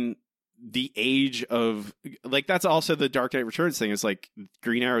 I mean, the age of that's also the Dark Knight Returns thing. Is like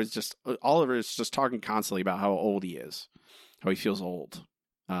Green Arrow is just Oliver is just talking constantly about how old he is, how he feels old,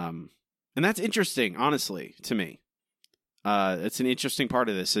 and that's interesting, honestly, to me. It's an interesting part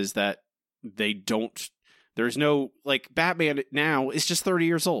of this is that they don't. There's no Batman now is just 30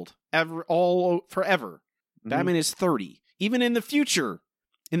 years old forever. Mm-hmm. Batman is 30. Even in the future,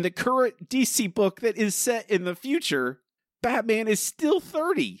 in the current DC book that is set in the future, Batman is still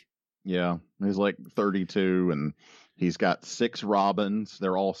 30. Yeah, he's 32, and he's got 6 Robins.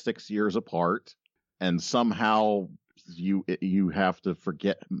 They're all 6 years apart, and somehow you have to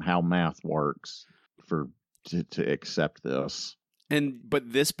forget how math works to accept this.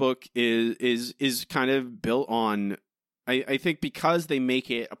 But this book is kind of built on, I think, because they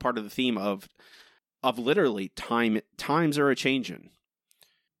make it a part of the theme of literally times are a changing.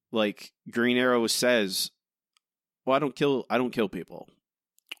 Like Green Arrow says, well, I don't kill people.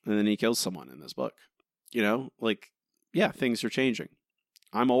 And then he kills someone in this book. Things are changing.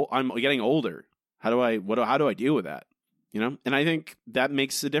 I'm getting older. How do I deal with that? And I think that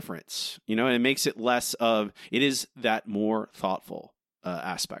makes a difference, and it makes it it is that more thoughtful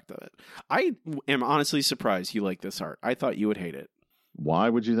aspect of it. I am honestly surprised you like this art. I thought you would hate it. Why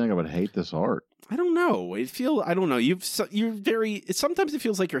would you think I would hate this art? I don't know. I don't know. You're very, sometimes it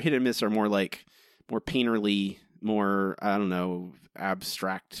feels like your hit and miss are more more painterly, more, I don't know,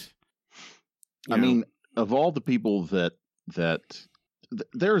 abstract. I mean, of all the people that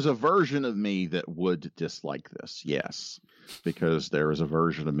there's a version of me that would dislike this. Yes. Because there is a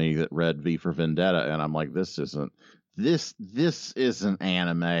version of me that read V for Vendetta, and I'm like, this isn't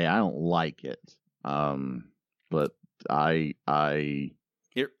anime. I don't like it. But it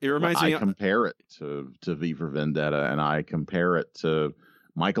reminds me. I compare it to V for Vendetta, and I compare it to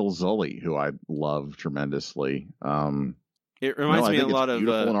Michael Zully, who I love tremendously. It reminds me a lot of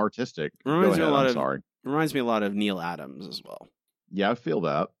beautiful and artistic. Reminds me a lot of Neil Adams as well. Yeah, I feel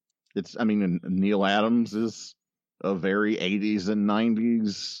that. Neil Adams is a very 80s and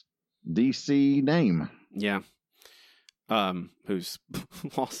 90s DC name. Yeah. Who's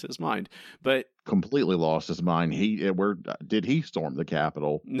lost his mind, but completely lost his mind. Did he storm the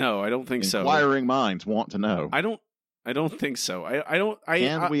Capitol? No, I don't think so. Inquiring minds want to know. I don't think so.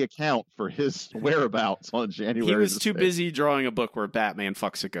 We account for his whereabouts on January? He was too busy drawing a book where Batman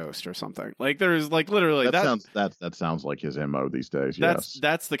fucks a ghost or something. There's literally that sounds like his MO these days.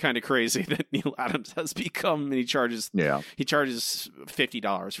 That's the kind of crazy that Neil Adams has become, and he charges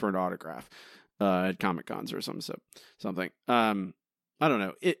 $50 for an autograph at Comic Cons or something. I don't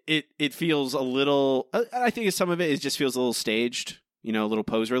know. It feels a little. I think some of it just feels a little staged. A little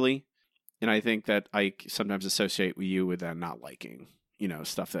poserly. And I think that I sometimes associate you with that not liking,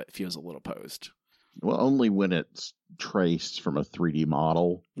 stuff that feels a little posed. Well, only when it's traced from a 3D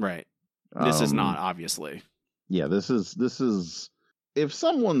model. Right. This is not, obviously. Yeah, this is if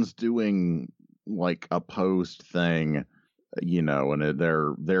someone's doing a posed thing, and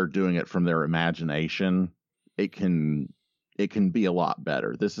they're doing it from their imagination, it can be a lot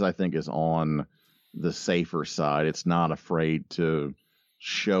better. This I think is on the safer side. It's not afraid to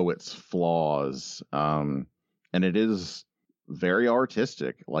show its flaws, and it is very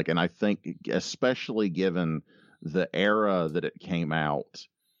artistic. And I think, especially given the era that it came out,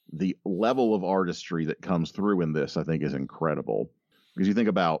 the level of artistry that comes through in this, I think, is incredible. Because you think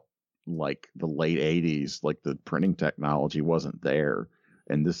about the late 80s, the printing technology wasn't there,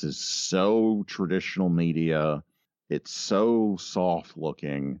 and this is so traditional media. It's so soft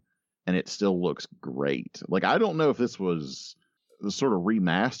looking, and it still looks great. I don't know if this was sort of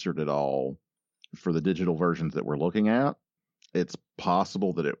remastered at all for the digital versions that we're looking at. It's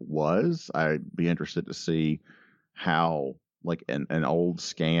possible that it was. I'd be interested to see how an old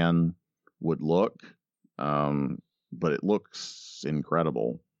scan would look. But it looks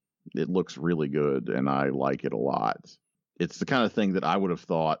incredible. It looks really good, and I like it a lot. It's the kind of thing that I would have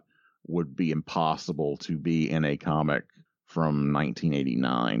thought would be impossible to be in a comic from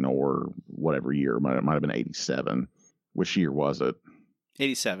 1989 or whatever year. It might have been 87. Which year was it?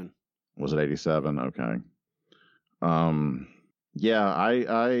 87. Was it 87? Okay. Yeah,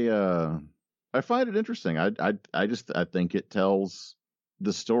 I find it interesting. I think it tells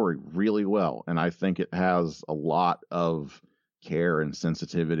the story really well, and I think it has a lot of care and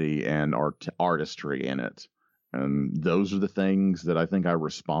sensitivity and artistry in it, and those are the things that I think I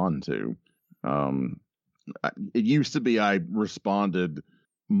respond to. Um, it used to be I responded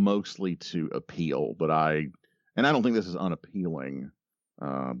mostly to appeal, and I don't think this is unappealing,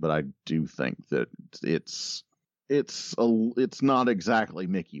 but I do think that it's it's not exactly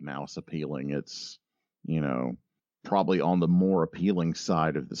Mickey Mouse appealing. It's, you know, probably on the more appealing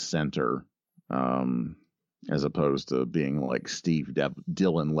side of the center, um, as opposed to being like Steve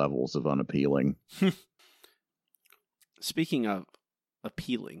Dillon levels of unappealing. Speaking of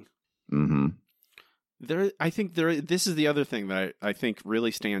appealing, Mm-hmm. this is the other thing that I think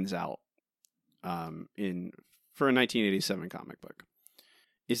really stands out in for a 1987 comic book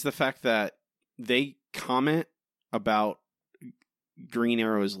is the fact that they comment about Green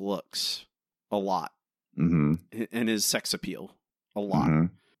Arrow's looks a lot, Mm-hmm. and his sex appeal a lot, Mm-hmm.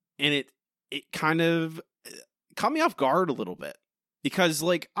 and it kind of caught me off guard a little bit because,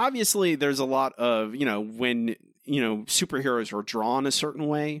 like, obviously there's a lot of, when superheroes are drawn a certain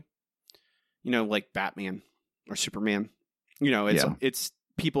way, like Batman or Superman, it's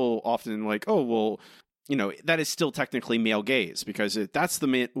people often like, oh well, that is still technically male gaze because that's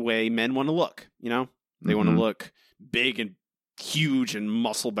the way men want to look. They want to look big and huge and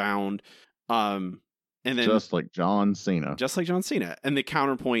muscle bound. And then just like John Cena. And the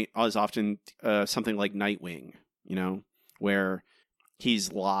counterpoint is often something like Nightwing, where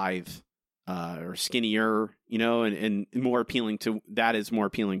he's lithe or skinnier, and more appealing to that is more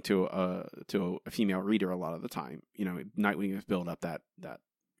appealing to a female reader a lot of the time. Nightwing has built up that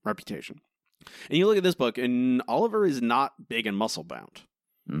reputation. And you look at this book, and Oliver is not big and muscle bound.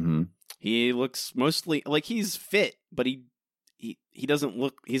 Mm-hmm. He looks mostly like he's fit, but he doesn't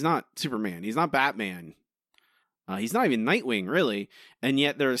look. He's not Superman. He's not Batman. He's not even Nightwing, really. And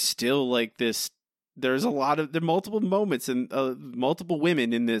yet there's still like this. There are multiple moments and multiple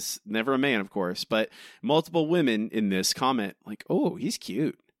women in this. Never a man, of course, but multiple women in this comment like, "Oh, he's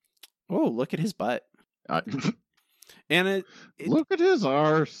cute. Oh, look at his butt." And look at his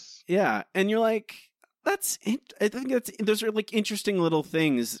arse. Yeah, and you're like, I think those are like interesting little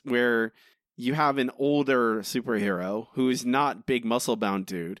things where you have an older superhero who is not big muscle bound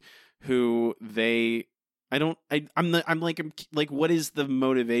dude who I'm like, what is the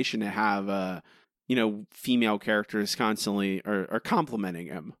motivation to have female characters constantly are complimenting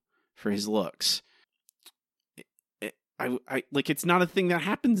him for his looks? I like, it's not a thing that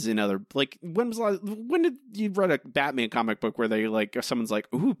happens in other, like, when did you read a Batman comic book where they like, someone's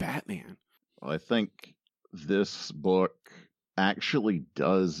like, ooh, Batman? Well, I think this book actually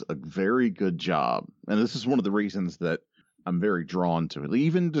does a very good job. And this is one of the reasons that I'm very drawn to it,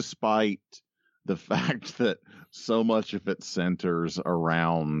 even despite the fact that so much of it centers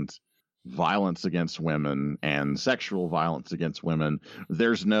around violence against women and sexual violence against women.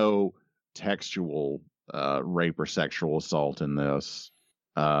 There's no textual rape or sexual assault in this,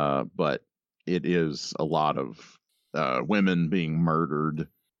 but it is a lot of women being murdered,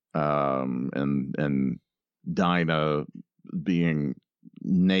 and Dinah being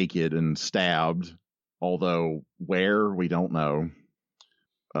naked and stabbed, although where, we don't know.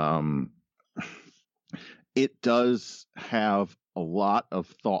 It does have a lot of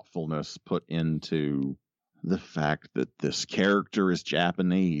thoughtfulness put into the fact that this character is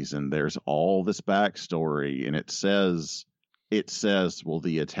Japanese and there's all this backstory, and it says, well,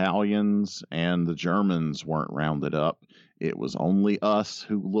 the Italians and the Germans weren't rounded up. It was only us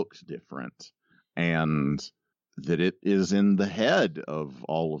who looked different, and that it is in the head of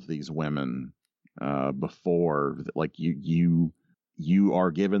all of these women before, like, you are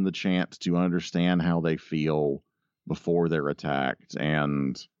given the chance to understand how they feel before they're attacked,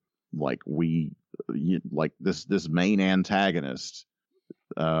 and like this main antagonist,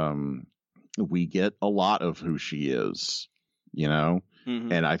 we get a lot of who she is,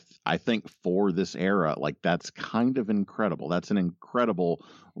 Mm-hmm. and I think for this era, like, that's kind of incredible. That's an incredible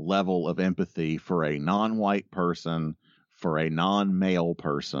level of empathy for a non-white person, for a non-male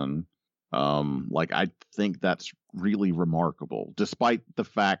person. Like, I think that's really remarkable, despite the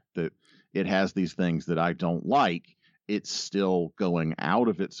fact that it has these things that I don't like. It's still going out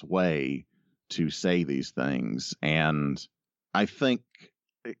of its way to say these things, and I think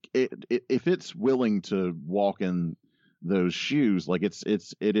if it's willing to walk in those shoes, like, it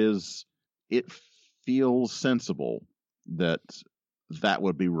feels sensible that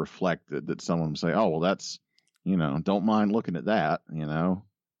would be reflected, that someone would say, oh, well, that's, don't mind looking at that.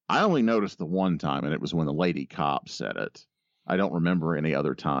 I only noticed the one time, and it was when the lady cop said it. I don't remember any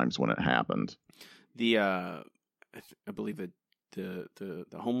other times when it happened. The I believe the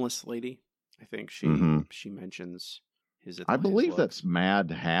homeless lady. I think she mentions his. I believe love. that's Mad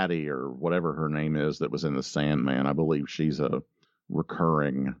Hattie or whatever her name is that was in the Sandman. I believe she's a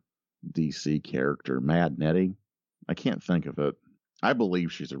recurring DC character. Mad Nettie? I can't think of it. I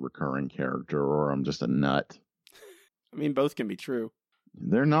believe she's a recurring character, or I'm just a nut. I mean, both can be true.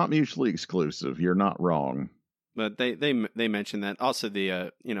 They're not mutually exclusive. You're not wrong. But they mention that also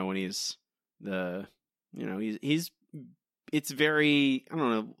the when he's he's it's very, I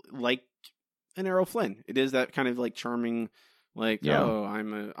don't know, like an Errol Flynn. It is that kind of like charming, like, oh,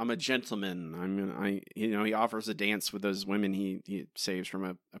 I'm a gentleman. He offers a dance with those women he saves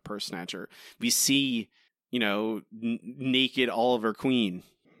from a purse snatcher. We see, naked Oliver Queen.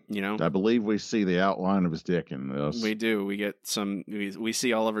 I believe we see the outline of his dick in this. We do. We get some. We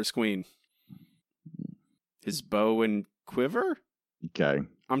see Oliver's Queen. His bow and quiver. Okay.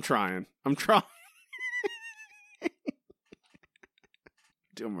 I'm trying.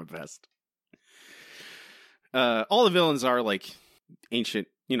 Doing my best. All the villains are like ancient,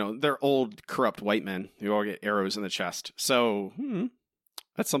 they're old, corrupt white men who all get arrows in the chest. So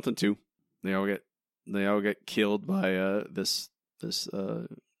that's something too. They all get killed by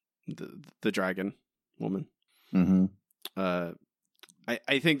the dragon woman. Mm-hmm.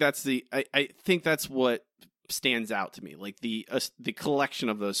 I think that's I think that's what stands out to me, like the collection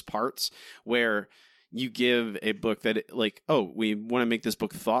of those parts where you give a book that we want to make this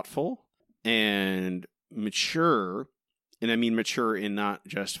book thoughtful and mature, and I mean mature in not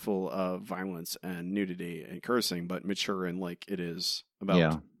just full of violence and nudity and cursing, but mature in like it is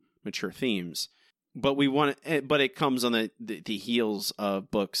about mature themes. But it comes on the heels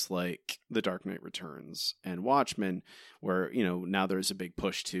of books like The Dark Knight Returns and Watchmen, where now there's a big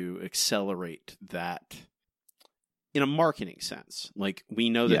push to accelerate that in a marketing sense. Like, we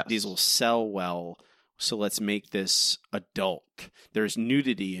know that these will sell well, so let's make this adult. There's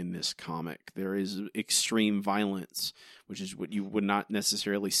nudity in this comic. There is extreme violence, which is what you would not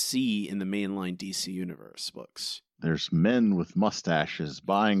necessarily see in the mainline DC Universe books. There's men with mustaches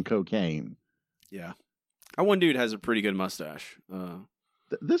buying cocaine. Yeah. One dude has a pretty good mustache.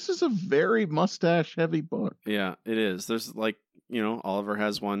 This is a very mustache-heavy book. Yeah, it is. There's Oliver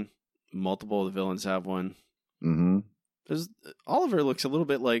has one. Multiple of the villains have one. Mm-hmm. Oliver looks a little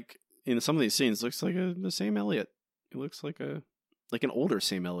bit like, in some of these scenes, looks like the Sam Elliott. He looks like an older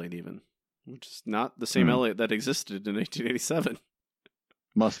Sam Elliott even, which is not the same Elliott that existed in 1887.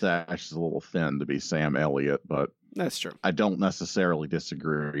 Mustache is a little thin to be Sam Elliott, but that's true. I don't necessarily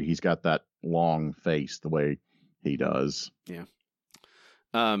disagree. He's got that long face the way he does. Yeah.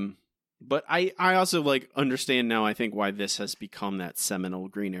 But I also understand now, I think, why this has become that seminal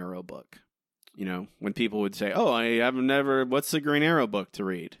Green Arrow book. When people would say, "Oh, I have never. What's the Green Arrow book to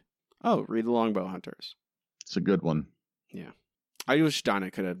read?" Oh, read The Longbow Hunters. It's a good one. Yeah. I wish Donna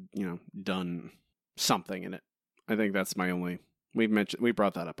could have, done something in it. I think that's my only. We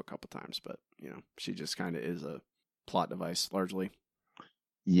brought that up a couple times, but she just kind of is a plot device largely.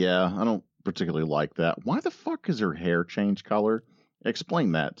 Yeah, I don't particularly like that. Why the fuck is her hair change color?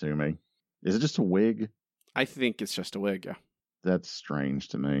 Explain that to me. Is it just a wig? I think it's just a wig. Yeah. That's strange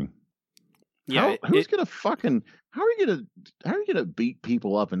to me. Yeah. How are you gonna beat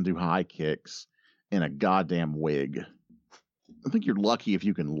people up and do high kicks in a goddamn wig? I think you're lucky if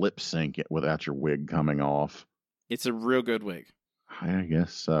you can lip sync it without your wig coming off. It's a real good wig. I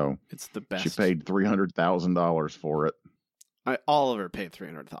guess so. It's the best. She paid $300,000 for it. Oliver paid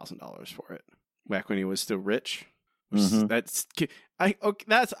 $300,000 for it back when he was still rich. Mm-hmm. That's okay.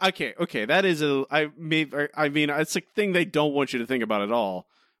 Okay, that is I mean, it's a thing they don't want you to think about at all.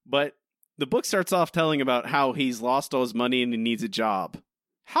 But the book starts off telling about how he's lost all his money and he needs a job.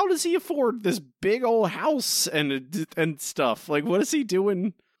 How does he afford this big old house and stuff? Like, what is he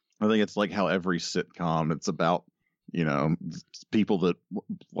doing? I think it's like how every sitcom, it's about, people that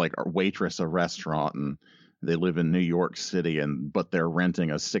are waitress a restaurant and they live in New York City but they're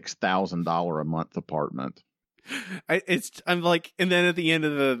renting a $6,000 a month apartment. I'm like, and then at the end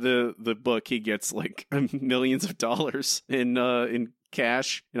of the book, he gets like millions of dollars in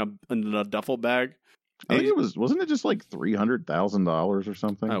cash in a duffel bag. I think wasn't it just like $300,000 or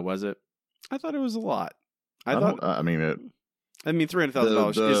something? Oh, was it? I thought it was a lot. I mean,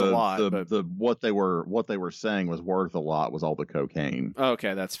 $300,000 is a lot. But what they were saying was worth a lot was all the cocaine.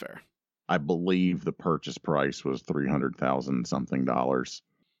 Okay, that's fair. I believe the purchase price was $300,000 something dollars.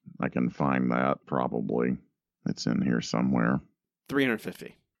 I can find that probably. It's in here somewhere.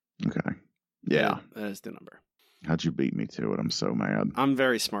 350. Okay. Yeah. That is the number. How'd you beat me to it? I'm so mad. I'm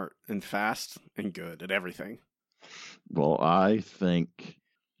very smart and fast and good at everything. Well, I think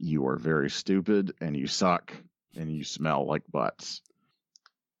you are very stupid and you suck and you smell like butts.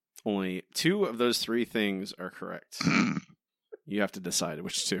 Only 2 of those 3 things are correct. You have to decide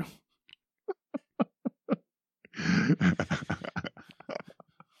which 2.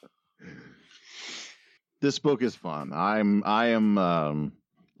 This book is fun. I am a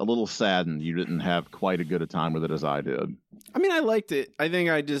little saddened you didn't have quite a good a time with it as I did. I mean, I liked it. I think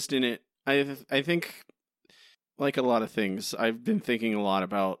I just didn't. I think, like a lot of things, I've been thinking a lot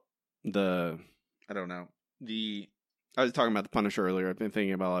about I was talking about the Punisher earlier. I've been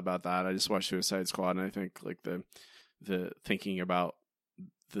thinking about that. I just watched Suicide Squad, and I think like the thinking about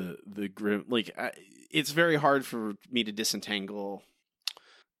the grim, like it's very hard for me to disentangle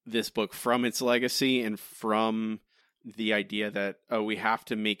this book from its legacy and from the idea that, oh, we have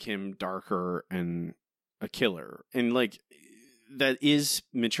to make him darker and a killer, and like that is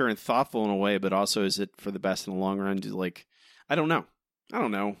mature and thoughtful in a way, but also is it for the best in the long run? Like, I don't know.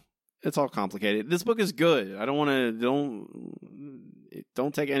 It's all complicated. This book is good. I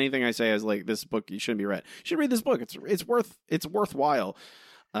don't take anything I say as like this book you shouldn't be read. You should read this book. It's worthwhile.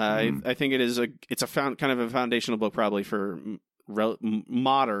 I think it's a kind of a foundational book probably for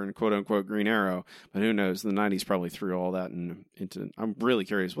modern quote unquote Green Arrow, but who knows? The 90s probably threw all that into. I'm really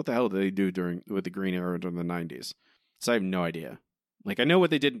curious what the hell did they do with the Green Arrow during the 90s? So I have no idea. Like, I know what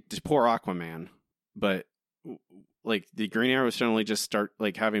they did to poor Aquaman, but like the Green Arrow suddenly just start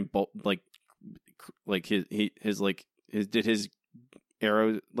like having his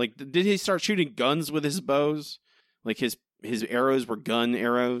arrows, like, did he start shooting guns with his bows? Like his arrows were gun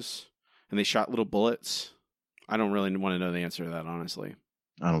arrows and they shot little bullets. I don't really want to know the answer to that, honestly.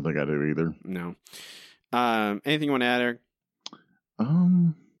 I don't think I do either. No. Anything you want to add, Eric?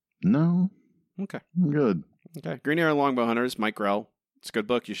 No. Okay. I'm good. Okay. Green Arrow Longbow Hunters, Mike Grell. It's a good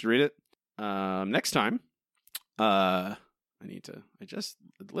book. You should read it. Next time, I just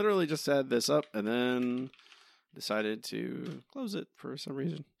literally just set this up and then decided to close it for some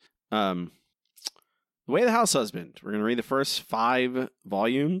reason. The Way of the House Husband. We're going to read the first 5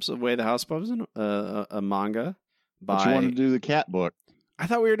 volumes of Way of the House Husband, a manga by... But you want to do the cat book. I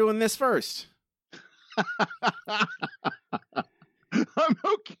thought we were doing this first. I'm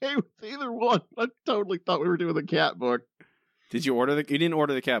okay with either one. I totally thought we were doing the cat book. Did you order you didn't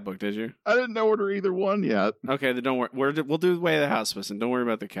order the cat book, did you? I didn't order either one yet. Okay, then don't worry. We'll do the Way of the House Husband. Don't worry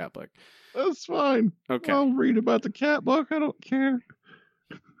about the cat book. That's fine. Okay. I'll read about the cat book. I don't care.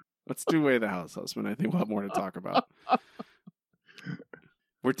 Let's do Way of the House Husband. I think we'll have more to talk about.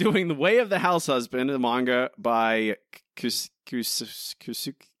 We're doing The Way of the House Husband, a manga by Kusuke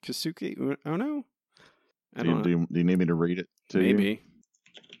Ono? I don't know. Do you need me to read it to Maybe.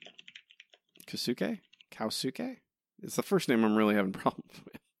 Kusuke? Kausuke? It's the first name I'm really having problems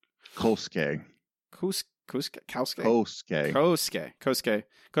with. Kosuke. Kosuke? Kosuke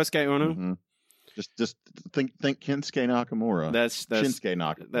Ono? Mm-hmm. Just think Kensuke Nakamura. That's Shinsuke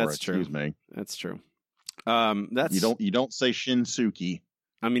Nakamura. That's true. Excuse me. That's true. That's you don't say Shinsuke.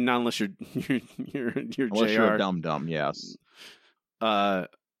 I mean, not unless you're Unless JR. you're a dum-dum, yes.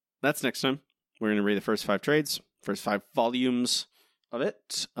 That's next time. We're going to read the first 5 trades, first 5 volumes of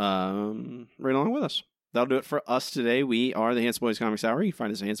it. Right along with us. That'll do it for us today. We are the Handsome Boys Comics Hour. You can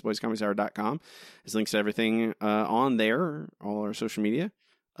find us at handsomeboyscomicshour.com. There's links to everything on there, all our social media.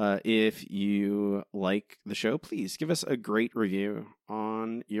 If you like the show, please give us a great review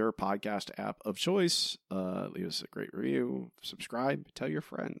on your podcast app of choice. Leave us a great review, subscribe, tell your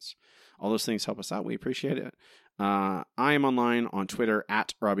friends. All those things help us out. We appreciate it. I am online on Twitter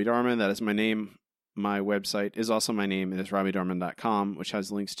at Robbie Darman. That is my name. My website is also my name. It is RobbieDarman.com, which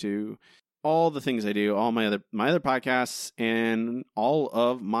has links to all the things I do, all my other an all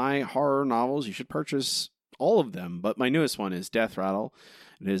of my horror novels. You should purchase all of them, but my newest one is Death Rattle.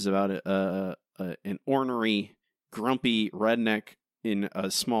 It is about an ornery, grumpy redneck in a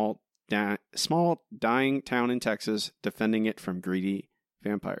small dying town in Texas, defending it from greedy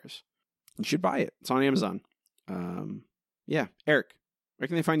vampires. You should buy it. It's on Amazon. Yeah, Eric, where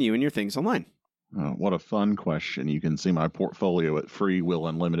can they find you and your things online? What a fun question. You can see my portfolio at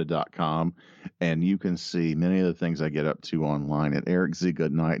freewillunlimited.com, and you can see many of the things I get up to online at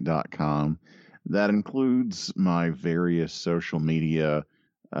ericzgoodnight.com. That includes my various social media,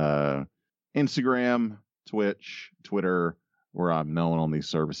 Instagram, Twitch, Twitter, where I'm known on these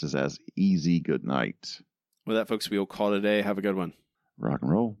services as Easy Goodnight. With that, folks, we will call it a day. Have a good one. Rock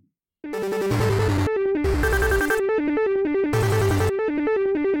and roll.